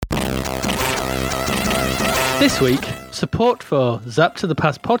This week, support for Zap to the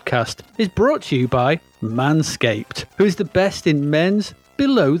Past podcast is brought to you by Manscaped, who is the best in men's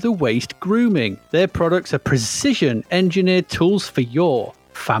below-the-waist grooming. Their products are precision-engineered tools for your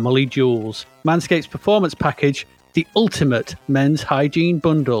family jewels. Manscaped's performance package, the ultimate men's hygiene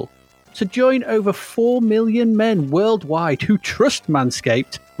bundle. So join over 4 million men worldwide who trust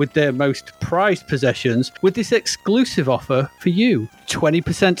Manscaped with their most prized possessions with this exclusive offer for you.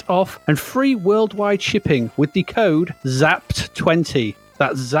 20% off and free worldwide shipping with the code ZAPPED20.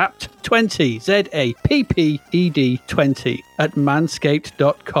 That's ZAPPED20, ZAPPED 20 at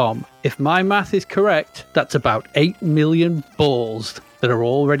manscaped.com. If my math is correct, that's about 8 million balls that are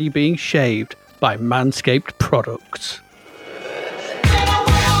already being shaved by Manscaped products.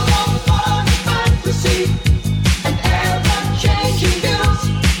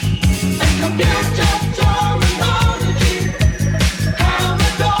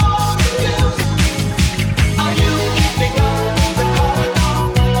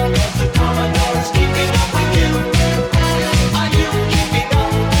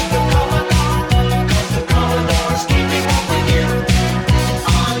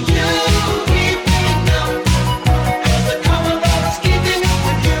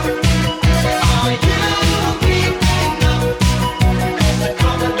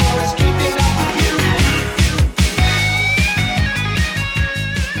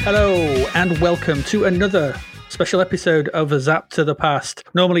 Hello and welcome to another special episode of A Zap to the Past.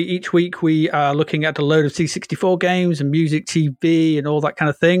 Normally each week we are looking at a load of C64 games and music, TV and all that kind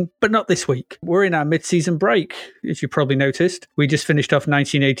of thing, but not this week. We're in our mid-season break, as you probably noticed. We just finished off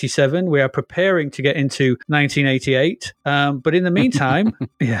 1987. We are preparing to get into 1988. But in the meantime,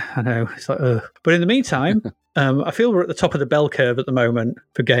 yeah, I know. It's like, but in the meantime, I feel we're at the top of the bell curve at the moment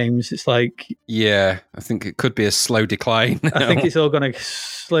for games. It's like... Yeah, I think it could be a slow decline. I think it's all going to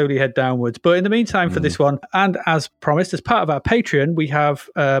slowly head downwards. But in the meantime, for this one, and as promised, as part of our Patreon, we have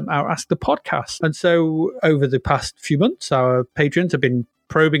our Ask the Podcast. And so over the past few months, our patrons have been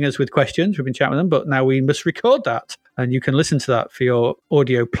probing us with questions. We've been chatting with them, but now we must record that. And you can listen to that for your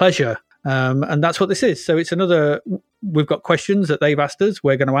audio pleasure. And that's what this is. So it's another... We've got questions that they've asked us.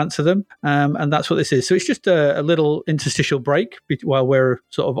 We're going to answer them. And that's what this is. So it's just a little interstitial break while we're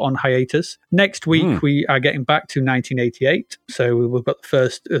sort of on hiatus. Next week, we are getting back to 1988. So we've got the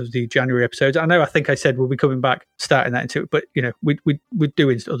first of the January episodes. I think I said we'll be coming back, starting that into it. But, you know, we're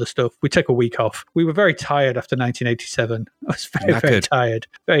doing other stuff. We take a week off. We were very tired after 1987. I was very tired.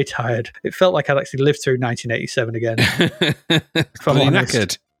 Very tired. It felt like I'd actually lived through 1987 again. Fully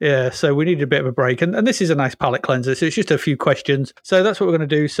knackered. Yeah, so we needed a bit of a break. And this is a nice palate cleanser. So it's just a few questions. So that's what we're going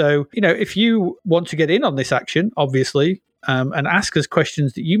to do. So, you know, if you want to get in on this action, obviously, and ask us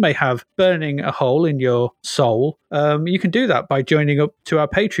questions that you may have burning a hole in your soul, you can do that by joining up to our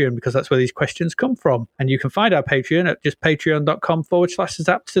Patreon, because that's where these questions come from. And you can find our Patreon at just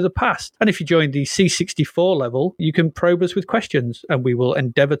patreon.com/Zap to the Past. And if you join the C64 level, you can probe us with questions and we will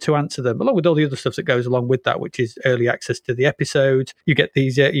endeavour to answer them, along with all the other stuff that goes along with that, which is early access to the episodes. You get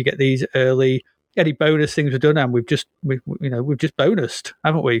these early. Any bonus things we've done, and we've just bonused,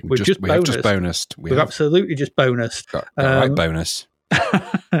 haven't we? We've just bonused. We've absolutely just bonused. Got right bonus.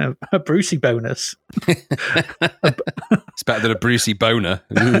 A Brucey bonus. It's better than a Brucey boner.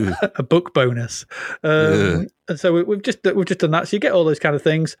 A book bonus. And so we've just done that. So you get all those kind of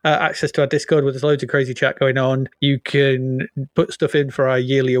things. Access to our Discord where there's loads of crazy chat going on. You can put stuff in for our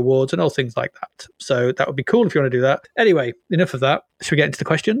yearly awards and all things like that. So that would be cool if you want to do that. Anyway, enough of that. Should we get into the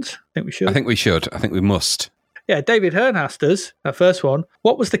questions? I think we should. I think we must. Yeah, David Hearn asked us, our first one,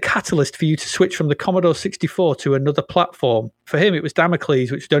 what was the catalyst for you to switch from the Commodore 64 to another platform? For him, it was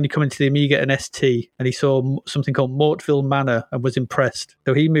Damocles, which was only coming to the Amiga and ST, and he saw something called Mortville Manor and was impressed.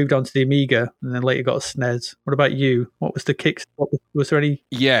 So he moved on to the Amiga and then later got a SNES. What about you? What was the kick? Was there any?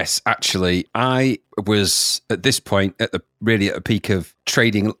 Yes, actually, I was at this point at the peak of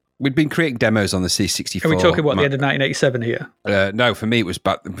trading. We'd been creating demos on the C64. Are we talking about the end of 1987 here? No, for me it was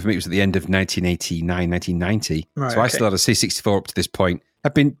at the end of 1989, 1990. Right, so I still had a C64 up to this point.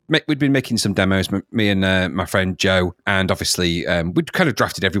 We'd been making some demos, me and my friend Joe, and obviously we'd kind of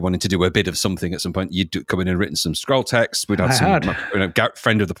drafted everyone in to do a bit of something at some point. You'd come in and written some scroll text. We'd had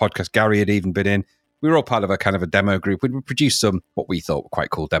friend of the podcast, Gary, had even been in. We were all part of a kind of a demo group. We'd produced some what we thought were quite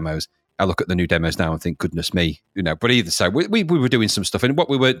cool demos. I look at the new demos now and think, goodness me, you know. But either so, we were doing some stuff, and what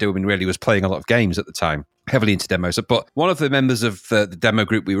we weren't doing really was playing a lot of games at the time, heavily into demos. But one of the members of the demo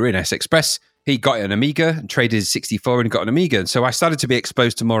group we were in, S Express, he got an Amiga and traded his 64 and got an Amiga. And so I started to be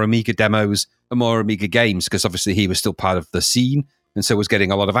exposed to more Amiga demos and more Amiga games, because obviously he was still part of the scene and so was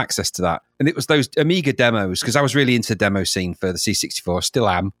getting a lot of access to that. And it was those Amiga demos, because I was really into the demo scene for the C64, still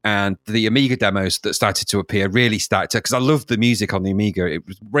am. And the Amiga demos that started to appear really started to, because I loved the music on the Amiga. It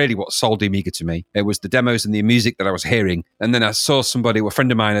was really what sold the Amiga to me. It was the demos and the music that I was hearing. And then I saw somebody, a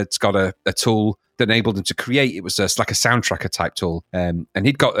friend of mine had got a tool that enabled him to create. It was like a sound tracker type tool. And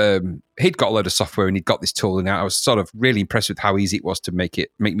he'd got a load of software and he'd got this tool. And I was sort of really impressed with how easy it was to make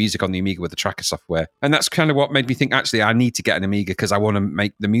music on the Amiga with the tracker software. And that's kind of what made me think, actually, I need to get an Amiga because I want to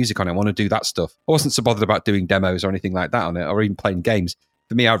make the music on it. I want to do that stuff. I wasn't so bothered about doing demos or anything like that on it, or even playing games.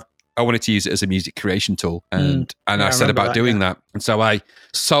 For me, I wanted to use it as a music creation tool. And I set about doing that. And so I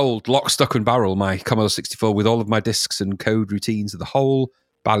sold lock, stock and barrel my Commodore 64 with all of my discs and code routines of the whole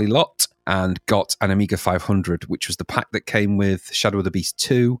bally lot, and got an Amiga 500, which was the pack that came with Shadow of the Beast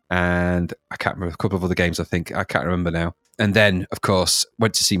 2, and I can't remember, a couple of other games, I think. I can't remember now. And then, of course,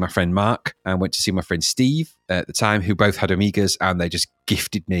 went to see my friend Mark and went to see my friend Steve at the time, who both had Amigas, and they just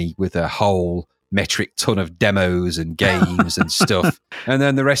gifted me with a whole metric ton of demos and games and stuff. And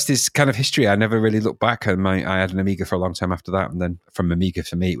then the rest is kind of history. I never really looked back. And I had an Amiga for a long time after that. And then from Amiga,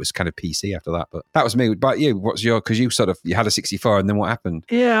 for me, it was kind of PC after that. But that was me. But you, what's your, because you had a 64 and then what happened?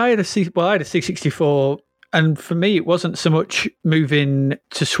 Yeah, I had a C64. And for me, it wasn't so much moving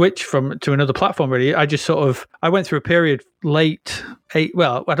to switch to another platform, really. I went through a period I've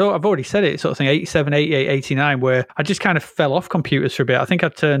already said it, sort of thing, 87, 88, 89, where I just kind of fell off computers for a bit. I think I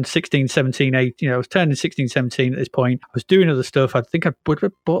turned 16, 17, 18, I was turning 16, 17 at this point. I was doing other stuff. I think I'd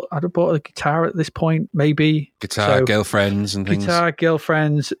have bought a guitar at this point, maybe. Girlfriends and things.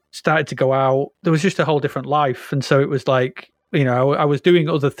 Girlfriends, started to go out. There was just a whole different life. And so it was like, I was doing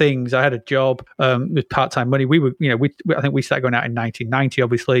other things. I had a job with part-time money. I think we started going out in 1990,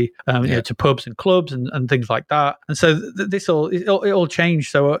 obviously, to pubs and clubs and things like that. And so it all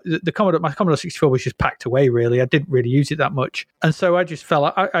changed. So my Commodore 64 was just packed away, really. I didn't really use it that much. And so I just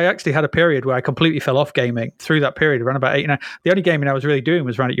I actually had a period where I completely fell off gaming through that period, around about 8 and 9. The only gaming I was really doing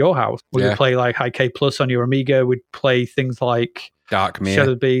was around at your house. We would play like High K Plus on your Amiga. We'd play things like Darkmere.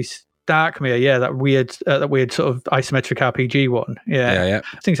 Shadow of the Beast. Darkmere, that weird sort of isometric RPG one. Yeah.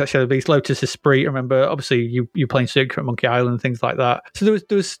 Things like Shadow of the Beast, Lotus Esprit. I remember, obviously, you playing Circuit at Monkey Island and things like that. So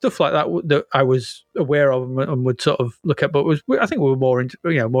there was stuff like that I was aware of and would sort of look at. But I think we were more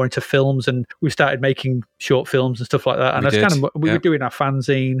into films, and we started making short films and stuff like that. And we were doing our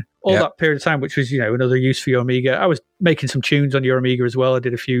fanzine. All that period of time, which was, another use for your Amiga. I was making some tunes on your Amiga as well. I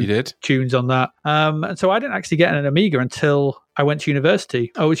did a few tunes on that. And so I didn't actually get an Amiga until I went to university.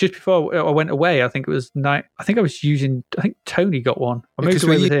 Oh, it was just before I went away. I think it was I think Tony got one. I moved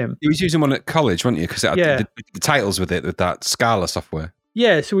away with him. He was using one at college, wasn't you? Because it had the titles with that Scala software.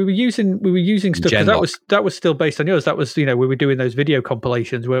 Yeah, so we were using stuff, because that was still based on yours. That was, we were doing those video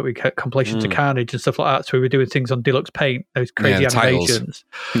compilations, weren't we? Compilations of Carnage and stuff like that. So we were doing things on Deluxe Paint, those crazy animations.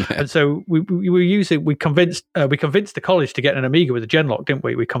 And so we convinced the college to get an Amiga with a Genlock, didn't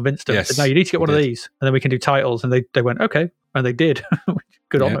we? We convinced them. Said, no, you need to get one of these, and then we can do titles. And they went, okay, and they did.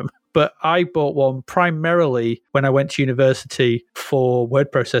 Good on them. But I bought one primarily when I went to university for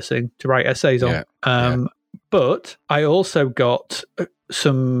word processing to write essays on. But I also got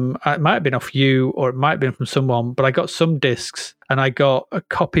some, it might have been off you or it might have been from someone, but I got some discs and I got a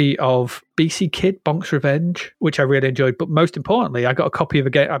copy of BC Kid, Bonk's Revenge, which I really enjoyed. But most importantly, I got a copy of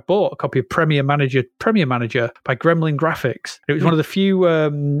I bought a copy of Premier Manager by Gremlin Graphics. It was one of the few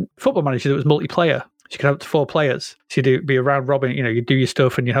football managers that was multiplayer. So you could have up to 4 players. So you'd be a round robin, you do your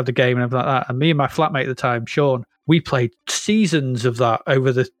stuff and you have the game and everything like that. And me and my flatmate at the time, Sean, we played seasons of that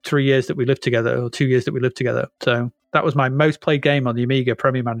over the 3 years that we lived together, or 2 years that we lived together. So that was my most played game on the Amiga,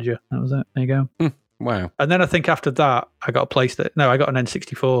 Premier Manager. That was it. There you go. Wow. And then I think after that, I got a PlayStation. No, I got an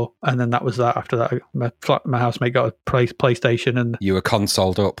N64. And then that was that. After that, my housemate got a PlayStation. And you were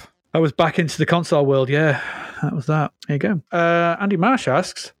consoled up. I was back into the console world. Yeah, that was that. There you go. Andy Marsh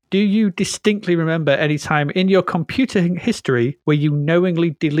asks, do you distinctly remember any time in your computing history where you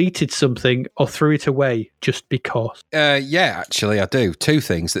knowingly deleted something or threw it away just because? Yeah, actually, I do. 2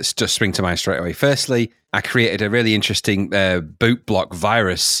 things that just spring to mind straight away. Firstly, I created a really interesting boot block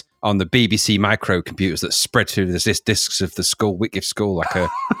virus on the BBC micro computers that spread through the discs of the school, Whitgift School, like a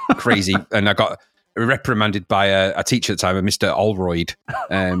crazy... And I got reprimanded by a teacher at the time, a Mr. Allroyd,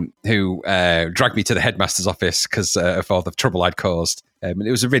 who dragged me to the headmaster's office because of all the trouble I'd caused. And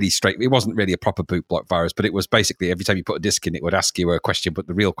it was it wasn't really a proper boot block virus, but it was basically every time you put a disk in, it would ask you a question, but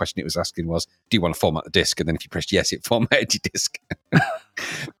the real question it was asking was, do you want to format the disk? And then if you pressed yes, it formatted your disk. It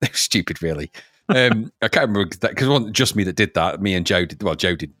was stupid, really. I can't remember that because it wasn't just me that did that. Me and Joe did. Well,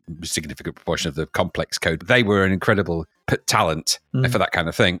 Joe did a significant proportion of the complex code. They were an incredible talent for that kind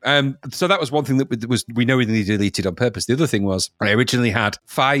of thing. So that was one thing that we knowingly deleted on purpose. The other thing was I originally had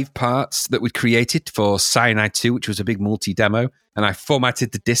 5 parts that we'd created for Cyanide 2, which was a big multi-demo, and I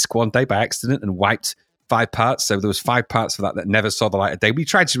formatted the disc one day by accident and wiped 5 parts. So there was 5 parts for that never saw the light of day. We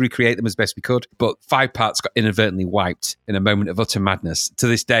tried to recreate them as best we could, but 5 parts got inadvertently wiped in a moment of utter madness. To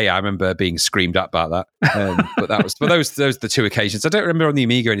this day, I remember being screamed at about that. But those are the 2 occasions. I don't remember on the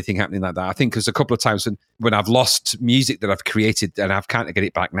Amiga anything happening like that. I think there's a couple of times when I've lost music that I've created and I can't get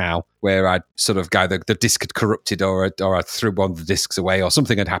it back now, where I'd sort of either the disc had corrupted or I threw one of the discs away or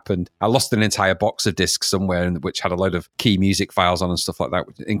something had happened. I lost an entire box of discs somewhere which had a load of key music files on and stuff like that,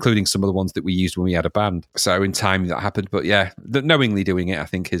 including some of the ones that we used when we had a band. So in time that happened, but yeah, knowingly doing it, I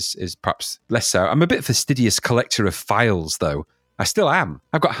think is perhaps less so. I'm a bit fastidious collector of files, though. I still am.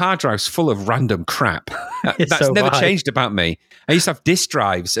 I've got hard drives full of random crap. That's so never changed about me. I used to have disk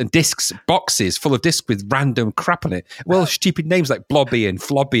drives and boxes full of discs with random crap on it. Well, stupid names like Blobby and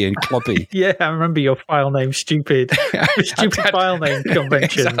Flobby and Clobby. Yeah, I remember your file name, stupid. Stupid file name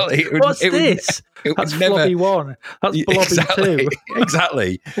convention. Exactly. What's this? That's Flobby 1. That's Blobby 2.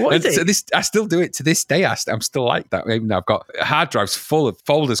 Exactly. What is it? I still do it to this day. I'm still like that. Even though I've got hard drives full of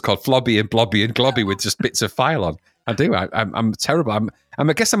folders called Flobby and Blobby and Globby with just bits of file on. I do. I'm terrible.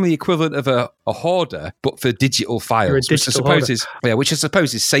 I guess I'm the equivalent of a hoarder, but for digital files, which I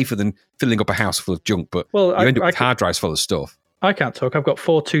suppose is safer than filling up a house full of junk. But you end up with hard drives full of stuff. I can't talk. I've got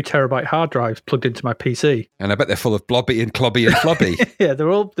 4 2-terabyte hard drives plugged into my PC, and I bet they're full of Blobby and Clobby and Flobby. Yeah, they're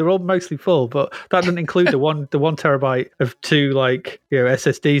all mostly full, but that doesn't include the 1 terabyte of 2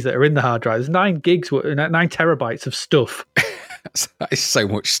 SSDs that are in the hard drive. There's 9 terabytes of stuff. That is so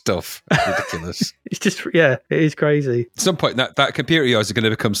much stuff. Ridiculous. It's just, it is crazy. At some point, that computer of yours is going to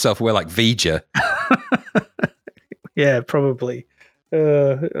become self-aware like Vija. Yeah, probably.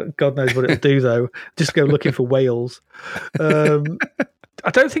 God knows what it'll do, though. Just go looking for whales.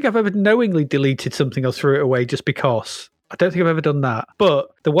 I don't think I've ever knowingly deleted something or threw it away just because. I don't think I've ever done that.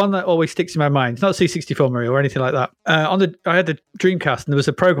 But the one that always sticks in my mind, it's not C64 Mario or anything like that. I had the Dreamcast, and there was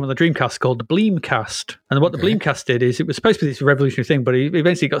a program on the Dreamcast called the Bleemcast. And what the Bleemcast did is it was supposed to be this revolutionary thing, but it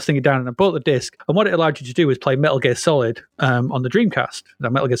eventually got stingy down, and I bought the disc. And what it allowed you to do was play Metal Gear Solid on the Dreamcast. Now,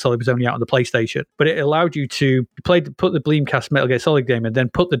 Metal Gear Solid was only out on the PlayStation, but it allowed you to put the Bleemcast Metal Gear Solid game and then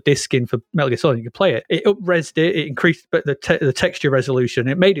put the disc in for Metal Gear Solid. You could play it. It up-resed it. It increased the texture resolution.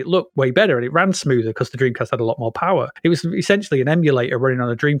 It made it look way better, and it ran smoother because the Dreamcast had a lot more power. It was essentially an emulator running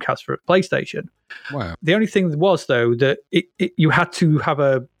on a Dreamcast for a PlayStation. Wow. The only thing was, though, that you had to have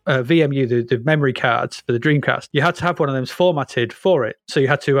a VMU, the memory cards for the Dreamcast. You had to have one of them formatted for it. So you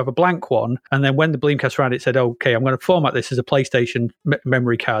had to have a blank one. And then when the Bleemcast ran, it said, okay, I'm going to format this as a PlayStation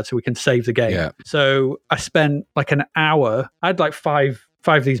memory card so we can save the game. Yeah. So I spent like an hour. I had like five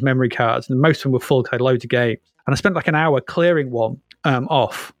of these memory cards, and most of them were full because I had loads of games. And I spent like an hour clearing one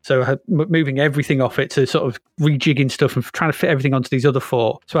off. So I had moving everything off it to sort of rejigging stuff and trying to fit everything onto these other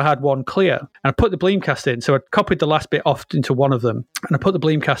 4. So I had one clear, and I put the Bleemcast in. So I copied the last bit off into one of them, and I put the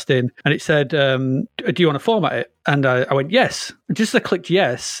Bleemcast in, and it said, do you want to format it? And I went, yes. And just as I clicked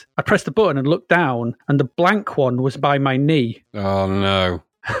yes, I pressed the button and looked down, and the blank one was by my knee. Oh, no.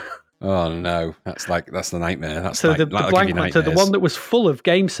 Oh no, that's the nightmare. That's so the blank one, so the one that was full of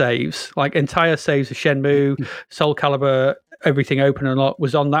game saves, like entire saves of Shenmue, Soul Calibur, everything open and locked,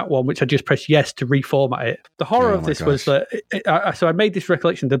 was on that one, which I just pressed yes to reformat it. The horror of this was that, so I made this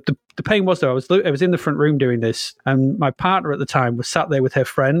recollection. The pain was, though, I was in the front room doing this, and my partner at the time was sat there with her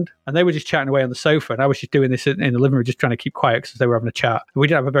friend, and they were just chatting away on the sofa, and I was just doing this in the living room, just trying to keep quiet because they were having a chat. We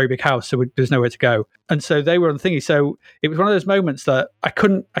didn't have a very big house, so there's nowhere to go. And so they were on the thingy. So it was one of those moments that I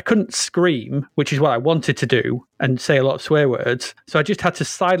couldn't scream, which is what I wanted to do, and say a lot of swear words. So I just had to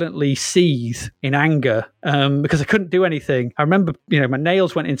silently seethe in anger because I couldn't do anything. I remember, my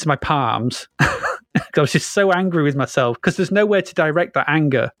nails went into my palms. I was just so angry with myself because there's nowhere to direct that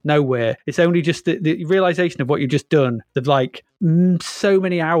anger. Nowhere. It's only just the realization of what you've just done. Of like so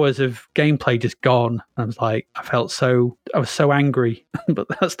many hours of gameplay just gone. I was like, I was so angry. But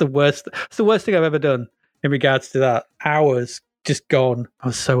that's the worst. It's the worst thing I've ever done in regards to that. Hours just gone. I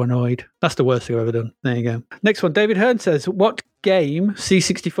was so annoyed. That's the worst thing I've ever done. There you go. Next one. David Hearn says, what game,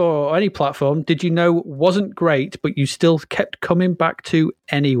 C64 or any platform, did you know wasn't great, but you still kept coming back to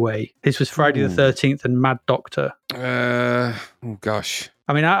anyway? This was Friday the 13th and Mad Doctor. Oh, gosh.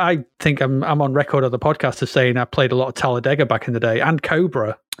 I mean, I think I'm on record on the podcast of saying I played a lot of Talladega back in the day, and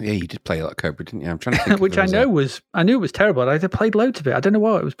Cobra. Yeah, you did play a lot of Cobra, didn't you? I'm trying to think. Which I knew it was terrible. I played loads of it. I don't know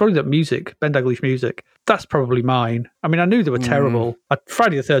why. It was probably that music, Ben Daglish music. That's probably mine. I mean, I knew they were terrible.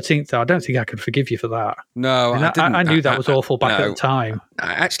 Friday the 13th, though, I don't think I can forgive you for that. No, I knew that was awful back at the time.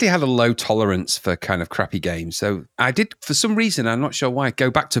 I actually had a low tolerance for kind of crappy games. So I did, for some reason, I'm not sure why,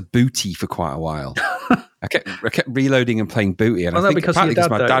 go back to Booty for quite a while. I kept reloading and playing Booty, and I think because partly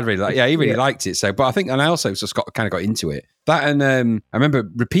because my dad really liked. Yeah, he really liked it. So, but I think, and I also just got into it. That, and I remember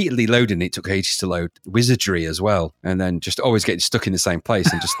repeatedly loading it. It took ages to load Wizardry as well, and then just always getting stuck in the same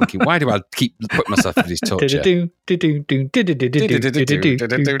place and just thinking, why do I keep putting myself through this torture? And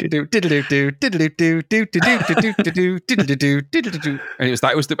it was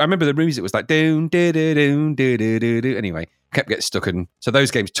that. I remember the music was like doon do do do do do do. Anyway, kept getting stuck in. So those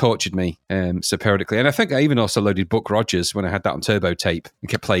games tortured me so periodically. And I think I even also loaded Buck Rogers when I had that on turbo tape and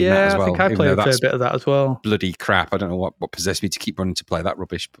kept playing that as well. I think I played a fair bit of that as well. Bloody crap. I don't know what possessed me to keep running to play that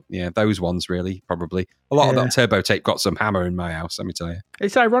rubbish. But yeah, those ones really, probably. A lot of that turbo tape got some hammer in my house, let me tell you.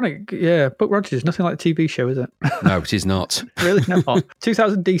 It's ironic. Yeah, Buck Rogers is nothing like the TV show, is it? No, it is not. Really not.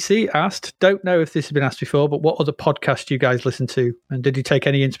 2000 DC asked, don't know if this has been asked before, but what other podcasts do you guys listen to? And did you take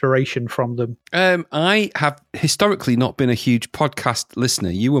any inspiration from them? I have historically not been a huge podcast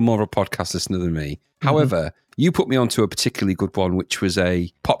listener. You were more of a podcast listener than me. However, you put me onto a particularly good one, which was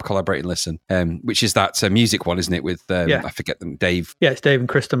a pop collaborating listen, which is that music one, isn't it? With, I forget them, Dave. Yeah, it's Dave and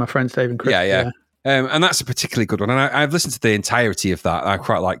Krista, my friends Dave and Krista. Yeah. And that's a particularly good one. And I've listened to the entirety of that. I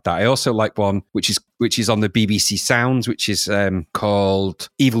quite like that. I also like one which is on the BBC Sounds, which is called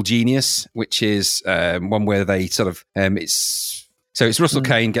Evil Genius, which is one where they sort of, it's Russell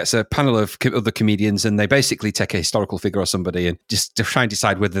Kane gets a panel of other comedians, and they basically take a historical figure or somebody and just to try and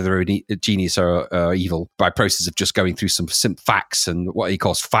decide whether they're a genius or evil by process of just going through some facts and what he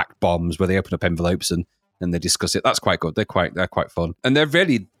calls fact bombs, where they open up envelopes and they discuss it. That's quite good. They're quite fun. And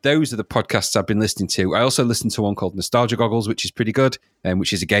those are the podcasts I've been listening to. I also listen to one called Nostalgia Goggles, which is pretty good,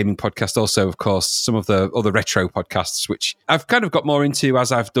 which is a gaming podcast. Also, of course, some of the other retro podcasts, which I've kind of got more into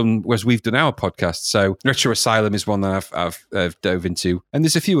as we've done our podcast. So Retro Asylum is one that I've dove into. And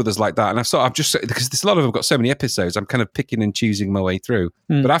there's a few others like that. And because there's a lot of them have got so many episodes, I'm kind of picking and choosing my way through.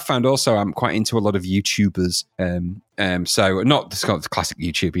 But I've found also I'm quite into a lot of YouTubers. So not this kind of classic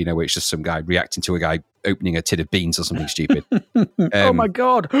YouTube, where it's just some guy reacting to a guy opening a tin of beans or something stupid. Oh my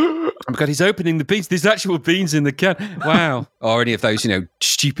God. Oh my God, he's opening the beans. There's actual beans in the can. Wow. Or any of those,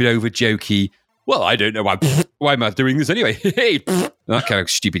 stupid over jokey, well, I don't know why am I doing this anyway? Hey, that kind of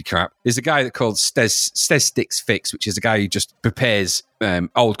stupid crap. There's a guy called Stez Fix, which is a guy who just prepares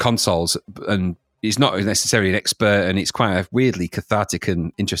old consoles, and he's not necessarily an expert, and it's quite a weirdly cathartic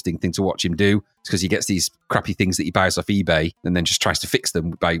and interesting thing to watch him do. It's because he gets these crappy things that he buys off eBay and then just tries to fix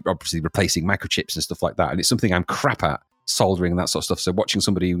them by obviously replacing microchips and stuff like that. And it's something I'm crap at, soldering and that sort of stuff. So watching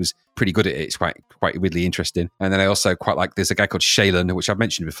somebody who's pretty good at it is quite weirdly interesting. And then I also quite like, there's a guy called Shailen, which I've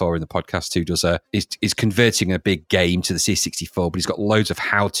mentioned before in the podcast, who does is converting a big game to the C64, but he's got loads of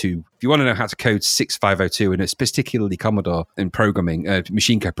how to. If you want to know how to code 6502, and it's particularly Commodore and programming,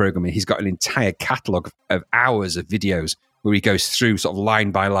 machine code programming, he's got an entire catalogue of hours of videos where he goes through sort of line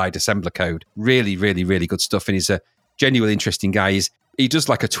by line assembler code. Really, really, really good stuff. And he's a genuinely interesting guy. He does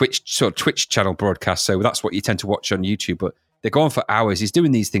like a Twitch channel broadcast, so that's what you tend to watch on YouTube, but they go on for hours. He's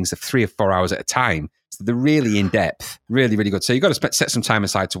doing these things for 3 or 4 hours at a time. So they're really in depth, really, really good. So you've got to set some time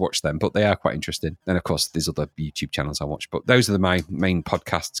aside to watch them, but they are quite interesting. And of course, there's other YouTube channels I watch, but those are my main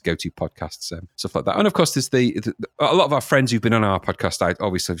podcasts, go-to podcasts, stuff like that. And of course, there's a lot of our friends who've been on our podcast. I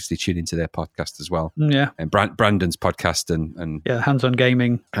always obviously tune into their podcast as well. Yeah. And Brandon's podcast and Hands on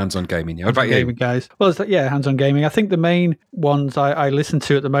Gaming. Hands on Gaming. Yeah. What about you? Gaming guys. Well, Hands on Gaming. I think the main ones I listen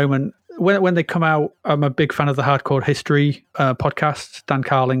to at the moment, when they come out, I'm a big fan of the Hardcore History podcast, Dan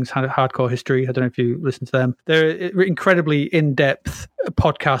Carling's Hardcore History. I don't know if you listen to them. They're incredibly in-depth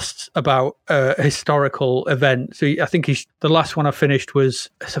podcasts about historical events. So I think the last one I finished was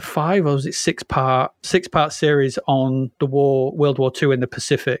a 5 or was it 6-part series on the World War II in the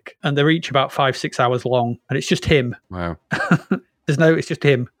Pacific, and they're each about 5-6 hours long, and it's just him. Wow. It's just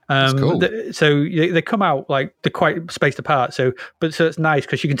him. Cool. So they come out like they're quite spaced apart. So it's nice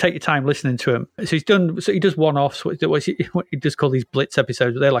because you can take your time listening to him. So he does one-offs. What he does call these blitz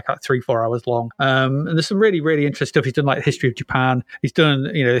episodes. They're like 3-4 hours long. And there's some really, really interesting stuff. He's done like the history of Japan. He's done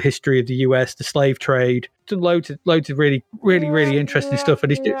the history of the US, the slave trade. He's done loads of really, really, really interesting stuff.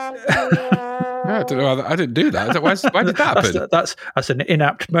 And he's I don't know. I didn't do that. Why did that happen? That's an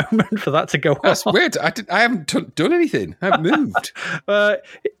inapt moment for that to go on. That's weird. I haven't done anything. I haven't moved.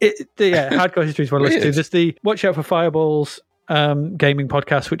 Hardcore History is one to listen to. There's the Watch Out for Fireballs gaming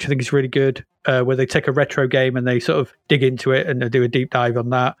podcast, which I think is really good, where they take a retro game and they sort of dig into it and they do a deep dive on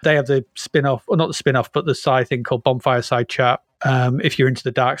that. They have the spin-off, or not the spin-off, but the side thing called Bonfire Side Chat. If you're into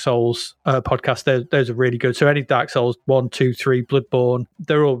the Dark Souls podcast, those are really good. So any Dark Souls 1, 2, 3, Bloodborne,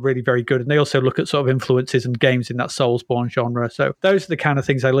 they're all really very good. And they also look at sort of influences and games in that Soulsborne genre. So those are the kind of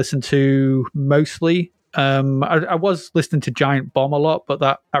things I listen to mostly. I was listening to Giant Bomb a lot, but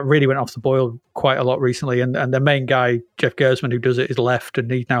that really went off the boil quite a lot recently. And the main guy, Jeff Gersman, who does it, is left, and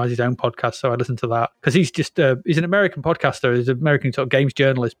he now has his own podcast. So I listen to that because he's just he's an American podcaster. He's an American sort of games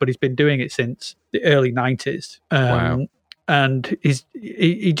journalist, but he's been doing it since the early 90s. Wow. And he's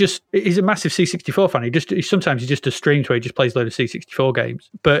a massive C64 fan. He sometimes just does streams where he just plays a load of C64 games.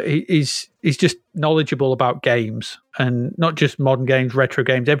 But he's just knowledgeable about games, and not just modern games, retro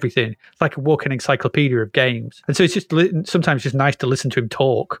games, everything. It's like a walking encyclopedia of games. And so it's just sometimes just nice to listen to him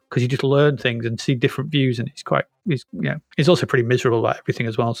talk, because you just learn things and see different views. And he's also pretty miserable about everything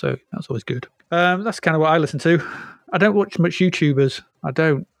as well. So that's always good. That's kind of what I listen to. I don't watch much YouTubers.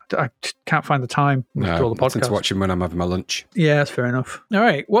 I just can't find the time to all the podcasts. I tend to watch him when I'm having my lunch. Yeah, that's fair enough. All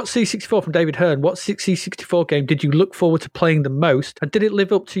right. What C64 from David Hearn? What C64 game did you look forward to playing the most? And did it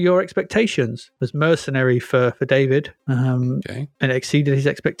live up to your expectations? It was Mercenary for David. Okay. And it exceeded his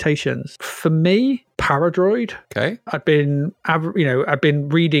expectations. For me, Paradroid. Okay. I'd been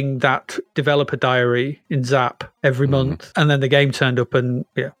reading that developer diary in Zap every month, and then the game turned up, and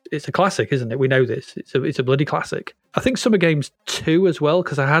it's a classic, isn't it? We know this. It's a bloody classic. I think Summer Games 2 as well,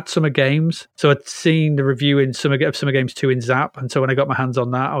 because I had Summer Games, so I'd seen the review in Summer Games 2 in Zap, and so when I got my hands on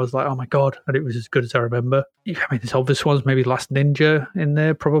that, I was like, oh my god, and it was as good as I remember. I mean, there's obvious ones, maybe Last Ninja in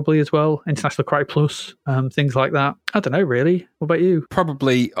there probably as well, International Karate Plus, things like that. I don't know, really. What about you?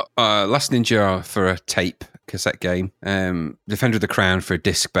 Probably Last Ninja for a tape cassette game, Defender of the Crown for a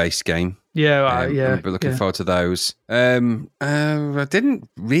disc-based game. Yeah, yeah. I'm looking forward to those. I didn't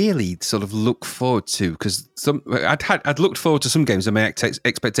really sort of look forward to, because I'd looked forward to some games and my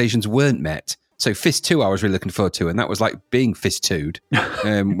expectations weren't met. So Fist 2 I was really looking forward to, and that was like being Fist 2'd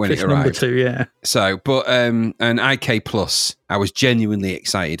when it arrived. Number 2, yeah. So, but and IK Plus, I was genuinely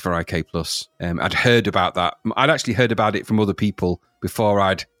excited for IK Plus. I'd heard about that. I'd actually heard about it from other people before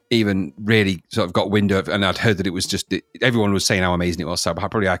I'd even really sort of got wind of, and I'd heard that it was just, everyone was saying how amazing it was. So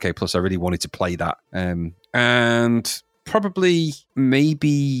probably IK Plus, I really wanted to play that. And probably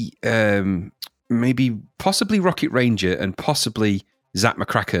possibly Rocket Ranger and possibly Zap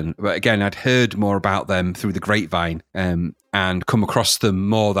McCracken. But again, I'd heard more about them through the grapevine and come across them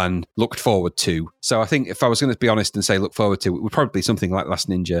more than looked forward to. So I think if I was going to be honest and say look forward to, it would probably be something like Last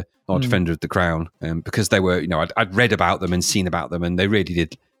Ninja or Defender of the Crown, because they were, I'd read about them and seen about them, and they really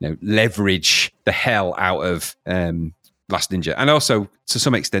did, leverage the hell out of Last Ninja. And also, to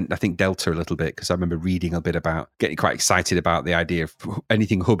some extent, I think Delta a little bit, because I remember reading a bit about, getting quite excited about the idea of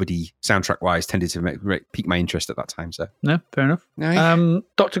anything Hubbard-y soundtrack-wise tended to pique my interest at that time. So no, fair enough. No.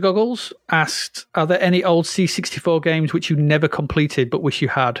 Dr. Goggles asked, are there any old C64 games which you never completed but wish you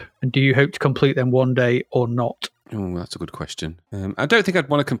had? And do you hope to complete them one day or not? Oh, that's a good question. I don't think I'd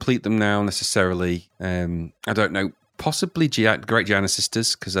want to complete them now necessarily. I don't know. Possibly Great Giana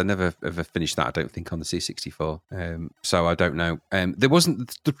Sisters, because I never ever finished that, I don't think, on the C64. So I don't know. There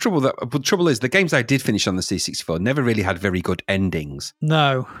wasn't the trouble. The trouble is the games I did finish on the C64 never really had very good endings.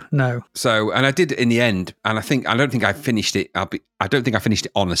 No. So, and I did in the end, and I don't think I finished it. I don't think I finished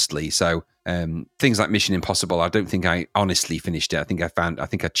it honestly. So things like Mission Impossible, I don't think I honestly finished it. I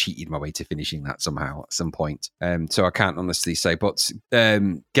think I cheated my way to finishing that somehow at some point. So I can't honestly say. But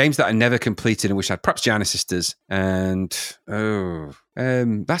games that I never completed and wish I'd, perhaps Giana Sisters, and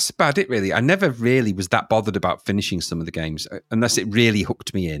that's about it really. I never really was that bothered about finishing some of the games unless it really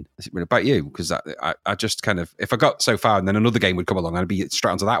hooked me in. What about you? Because I just kind of, if I got so far and then another game would come along, I'd be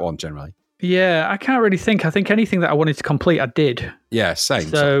straight onto that one generally. Yeah, I can't really think. I think anything that I wanted to complete, I did. Yeah, same. So,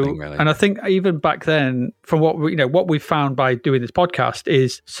 sort of thing, really. And I think even back then, from what we've found by doing this podcast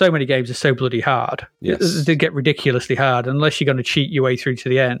is so many games are so bloody hard. Yes, they get ridiculously hard unless you're going to cheat your way through to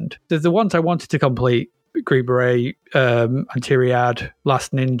the end. The ones I wanted to complete: Green Beret, Antiriad,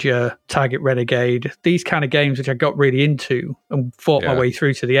 Last Ninja, Target Renegade. These kind of games, which I got really into and fought my way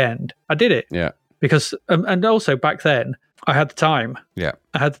through to the end. I did it. Yeah, because and also back then, I had the time. Yeah.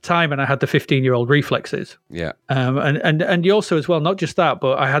 I had the time and I had the 15-year-old reflexes. Yeah. And you also as well, not just that,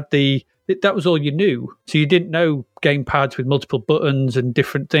 but I had that was all you knew. So you didn't know game pads with multiple buttons and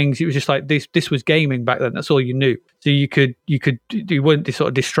different things. It was just like this was gaming back then. That's all you knew. So you weren't sort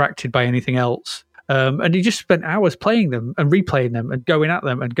of distracted by anything else. And you just spent hours playing them and replaying them and going at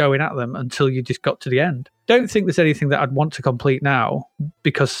them until you just got to the end. don't think there's anything that I'd want to complete now,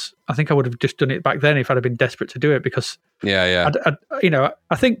 because I think I would have just done it back then if I'd have been desperate to do it. Because I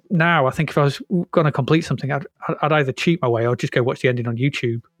think if I was going to complete something, I'd either cheat my way or just go watch the ending on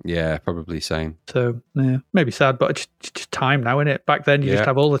YouTube. Yeah, probably same. So yeah, maybe sad, but it's just time now, isn't it? Back then, you just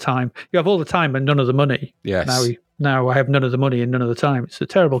have all the time. You have all the time and none of the money. Yes. Now I have none of the money and none of the time. It's a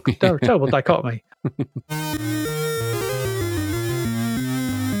terrible dichotomy.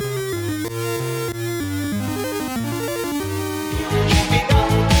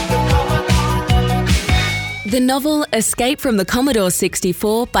 The novel Escape from the Commodore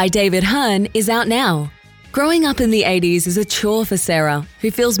 64 by David Hearn is out now. Growing up in the 80s is a chore for Sarah, who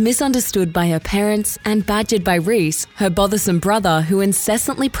feels misunderstood by her parents and badgered by Reese, her bothersome brother who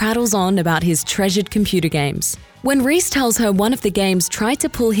incessantly prattles on about his treasured computer games. When Reese tells her one of the games tried to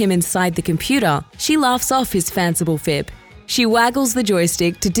pull him inside the computer, she laughs off his fanciful fib. She waggles the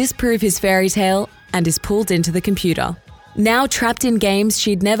joystick to disprove his fairy tale and is pulled into the computer. Now trapped in games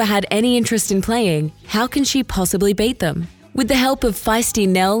she'd never had any interest in playing, how can she possibly beat them? With the help of feisty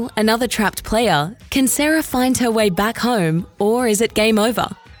Nell, another trapped player, can Sarah find her way back home, or is it game over?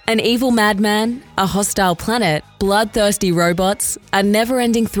 An evil madman, a hostile planet, bloodthirsty robots, a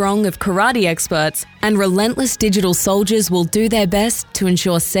never-ending throng of karate experts, and relentless digital soldiers will do their best to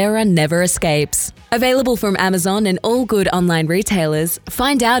ensure Sarah never escapes. Available from Amazon and all good online retailers,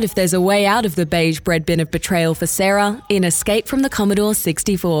 find out if there's a way out of the beige bread bin of betrayal for Sarah in Escape from the Commodore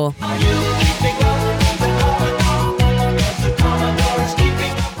 64.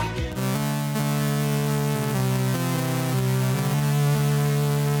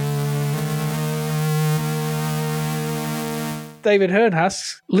 David Hearn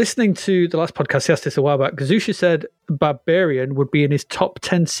asks, listening to the last podcast, he asked this a while back, Gazusha said Barbarian would be in his top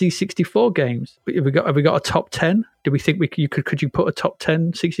 10 C64 games. Have we got a top 10? Do we think could you put a top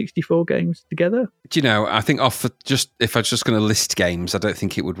 10 C64 games together? Do you know, I think if I was just going to list games, I don't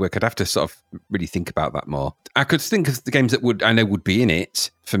think it would work. I'd have to sort of really think about that more. I could think of the games that would be in it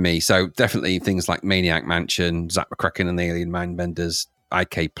for me. So definitely things like Maniac Mansion, Zak McCracken and the Alien Mindbenders,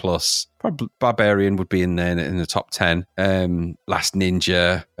 IK Plus, probably Barbarian would be in there in the top 10. Last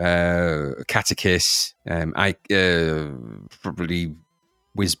Ninja, Catechus, probably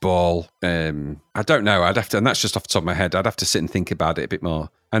Whizball. I don't know. I'd have to, and that's just off the top of my head. I'd have to sit and think about it a bit more.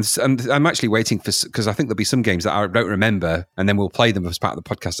 And I'm actually waiting because I think there'll be some games that I don't remember, and then we'll play them as part of the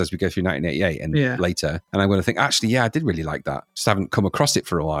podcast as we go through 1988 and later. And I'm going to think, actually, I did really like that. Just haven't come across it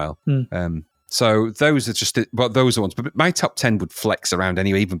for a while. So those are those are ones. But my top 10 would flex around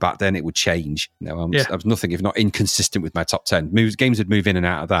anyway. Even back then, it would change. I was nothing if not inconsistent with my top 10. Games would move in and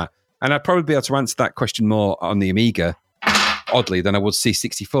out of that. And I'd probably be able to answer that question more on the Amiga, oddly, than I would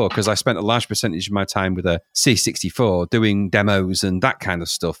C64, because I spent a large percentage of my time with a C64 doing demos and that kind of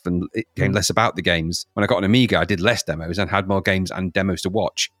stuff, and it became less about the games. When I got an Amiga, I did less demos and had more games and demos to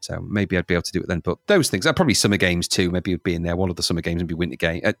watch, so maybe I'd be able to do it then. But those things, probably Summer Games too, maybe it would be in there. One of the Summer Games would be Winter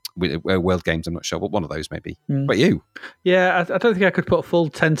Game, World Games, I'm not sure, but one of those maybe. But you? Yeah, I don't think I could put a full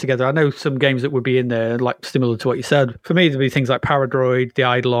 10 together. I know some games that would be in there, like similar to what you said. For me, there'd be things like Paradroid, The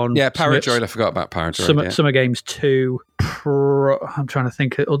Eidolon. Yeah, Paradroid, I forgot about Paradroid. Summer Games 2, I'm trying to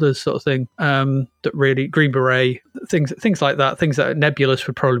think of others sort of thing that really, Green Beret, things like that. Things that Nebulous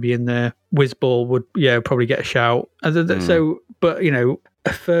would probably be in there. Whizball would probably get a shout. So, but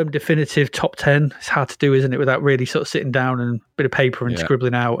a firm definitive top 10, it's hard to do, isn't it, without really sort of sitting down and a bit of paper and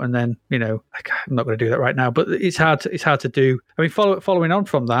scribbling out, and then I'm not going to do that right now, but it's hard to do. I mean, following on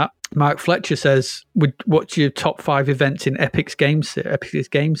from that, Mark Fletcher says, what's your top 5 events in Epic's game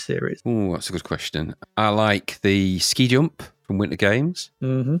series? Oh, that's a good question. I like the ski jump from Winter Games.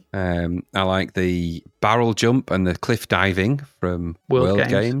 I like the barrel jump and the cliff diving from World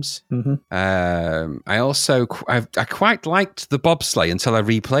Games. I quite liked the bobsleigh until I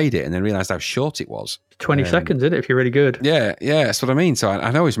replayed it and then realised how short it was. 20 seconds, isn't it, if you're really good? Yeah, that's what I mean. So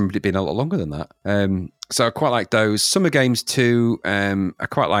I always remembered it being a lot longer than that. So I quite like those. Summer Games too. I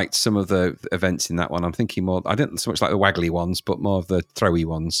quite liked some of the events in that one. I'm thinking more, I didn't so much like the waggly ones, but more of the throwy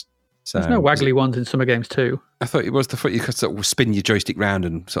ones. So, there's no waggly ones in Summer Games too. I thought it was the foot you could sort of spin your joystick round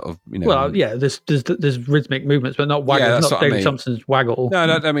and sort of, Well, yeah, there's rhythmic movements, but not waggle. Yeah, not David Thompson's waggle. No,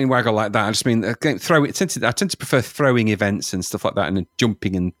 I don't mean waggle like that. I just mean I tend to prefer throwing events and stuff like that, and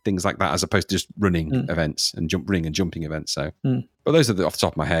jumping and things like that, as opposed to just running events and running and jumping events. So, but those are off the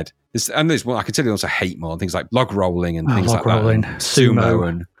top of my head. There's one I can tell you also hate more things like log rolling and things like that. Sumo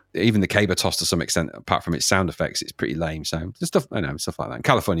and even the caber toss to some extent, apart from its sound effects, it's pretty lame. So the stuff like that. In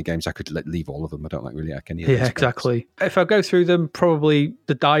California games, I could leave all of them. I don't really like any of them. Yeah, exactly. If I go through them, probably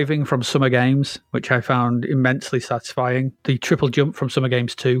the diving from Summer Games, which I found immensely satisfying. The triple jump from Summer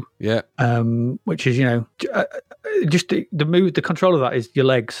Games 2. Yeah. Which is, just the move, the control of that is your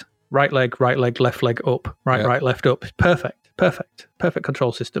legs. Right leg, left leg up. Right, left up. It's perfect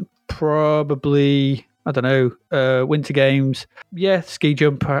control system. Probably, I don't know, Winter Games. Yeah, ski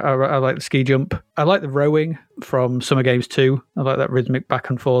jump. I like the ski jump. I like the rowing from Summer Games 2. I like that rhythmic back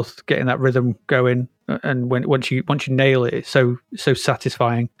and forth, getting that rhythm going. And once you nail it, it's so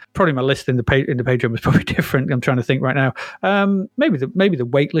satisfying. Probably my list in the Patreon was probably different. I'm trying to think right now. Maybe the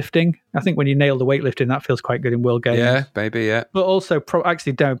weightlifting. I think when you nail the weightlifting, that feels quite good in World Games. Yeah, maybe, yeah. But also,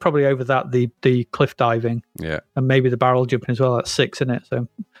 probably over that the cliff diving. Yeah, and maybe the barrel jumping as well. That's 6, isn't it? So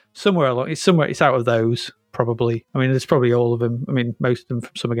somewhere along, it's out of those. Probably. I mean, there's probably all of them. I mean, most of them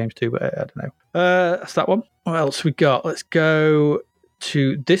from Summer Games too, but I don't know. That's that one. What else we got? Let's go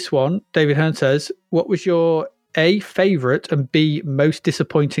to this one. David Hearn says, what was your A, favourite, and B, most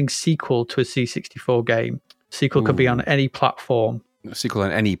disappointing sequel to a C64 game? Sequel could be on any platform. A sequel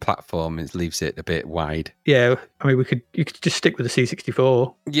on any platform leaves it a bit wide. Yeah, I mean, you could just stick with the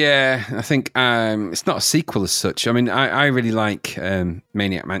C64. Yeah, I think it's not a sequel as such. I mean, I really like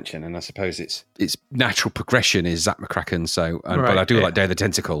Maniac Mansion, and I suppose its natural progression is Zap McCracken. So, but I do like Day of the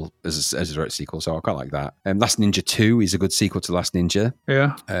Tentacle as a direct sequel, so I quite like that. Last Ninja 2 is a good sequel to Last Ninja.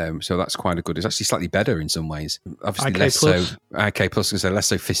 Yeah. So that's quite a good. It's actually slightly better in some ways. Obviously, IK less Plus. so. IK Plus, I say less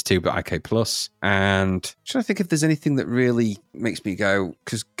so Fist 2, but IK Plus. And I'm trying to think if there's anything that really makes me go,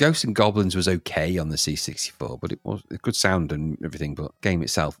 because Ghosts and Goblins was okay on the C64, but it was a good sound and everything, but game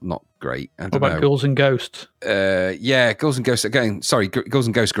itself not great. What about Ghouls and Ghosts? Yeah, Ghouls and Ghosts again. Sorry, Ghouls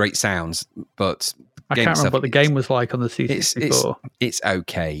and Ghosts, great sounds, but I can't remember what the game was like on the C64. It's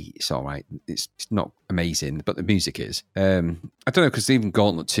okay. It's all right. It's not amazing, but the music is. I don't know, because even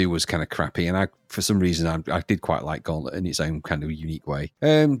Gauntlet 2 was kind of crappy, and for some reason I did quite like Gauntlet in its own kind of unique way.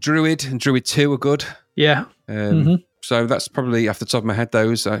 Druid and Druid 2 are good. Yeah. So that's probably off the top of my head,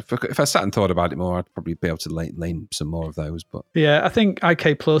 those. If I sat and thought about it more, I'd probably be able to lane some more of those. But yeah, I think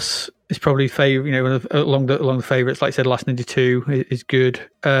IK Plus is probably along the favourites. Like I said, Last Ninja 2 is good.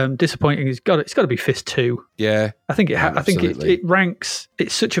 Disappointing. It's got to be Fist 2. Yeah, I think it ranks.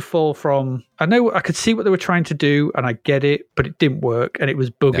 It's such a fall from. I know I could see what they were trying to do, and I get it, but it didn't work, and it was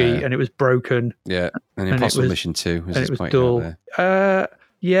buggy, and it was broken. Yeah, and Impossible Mission 2 and it was dull.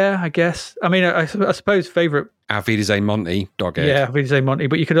 Yeah, I guess. I mean, I suppose favourite. Auf Wiedersehen Monty, Dog-Egg. Yeah, Auf Wiedersehen Monty.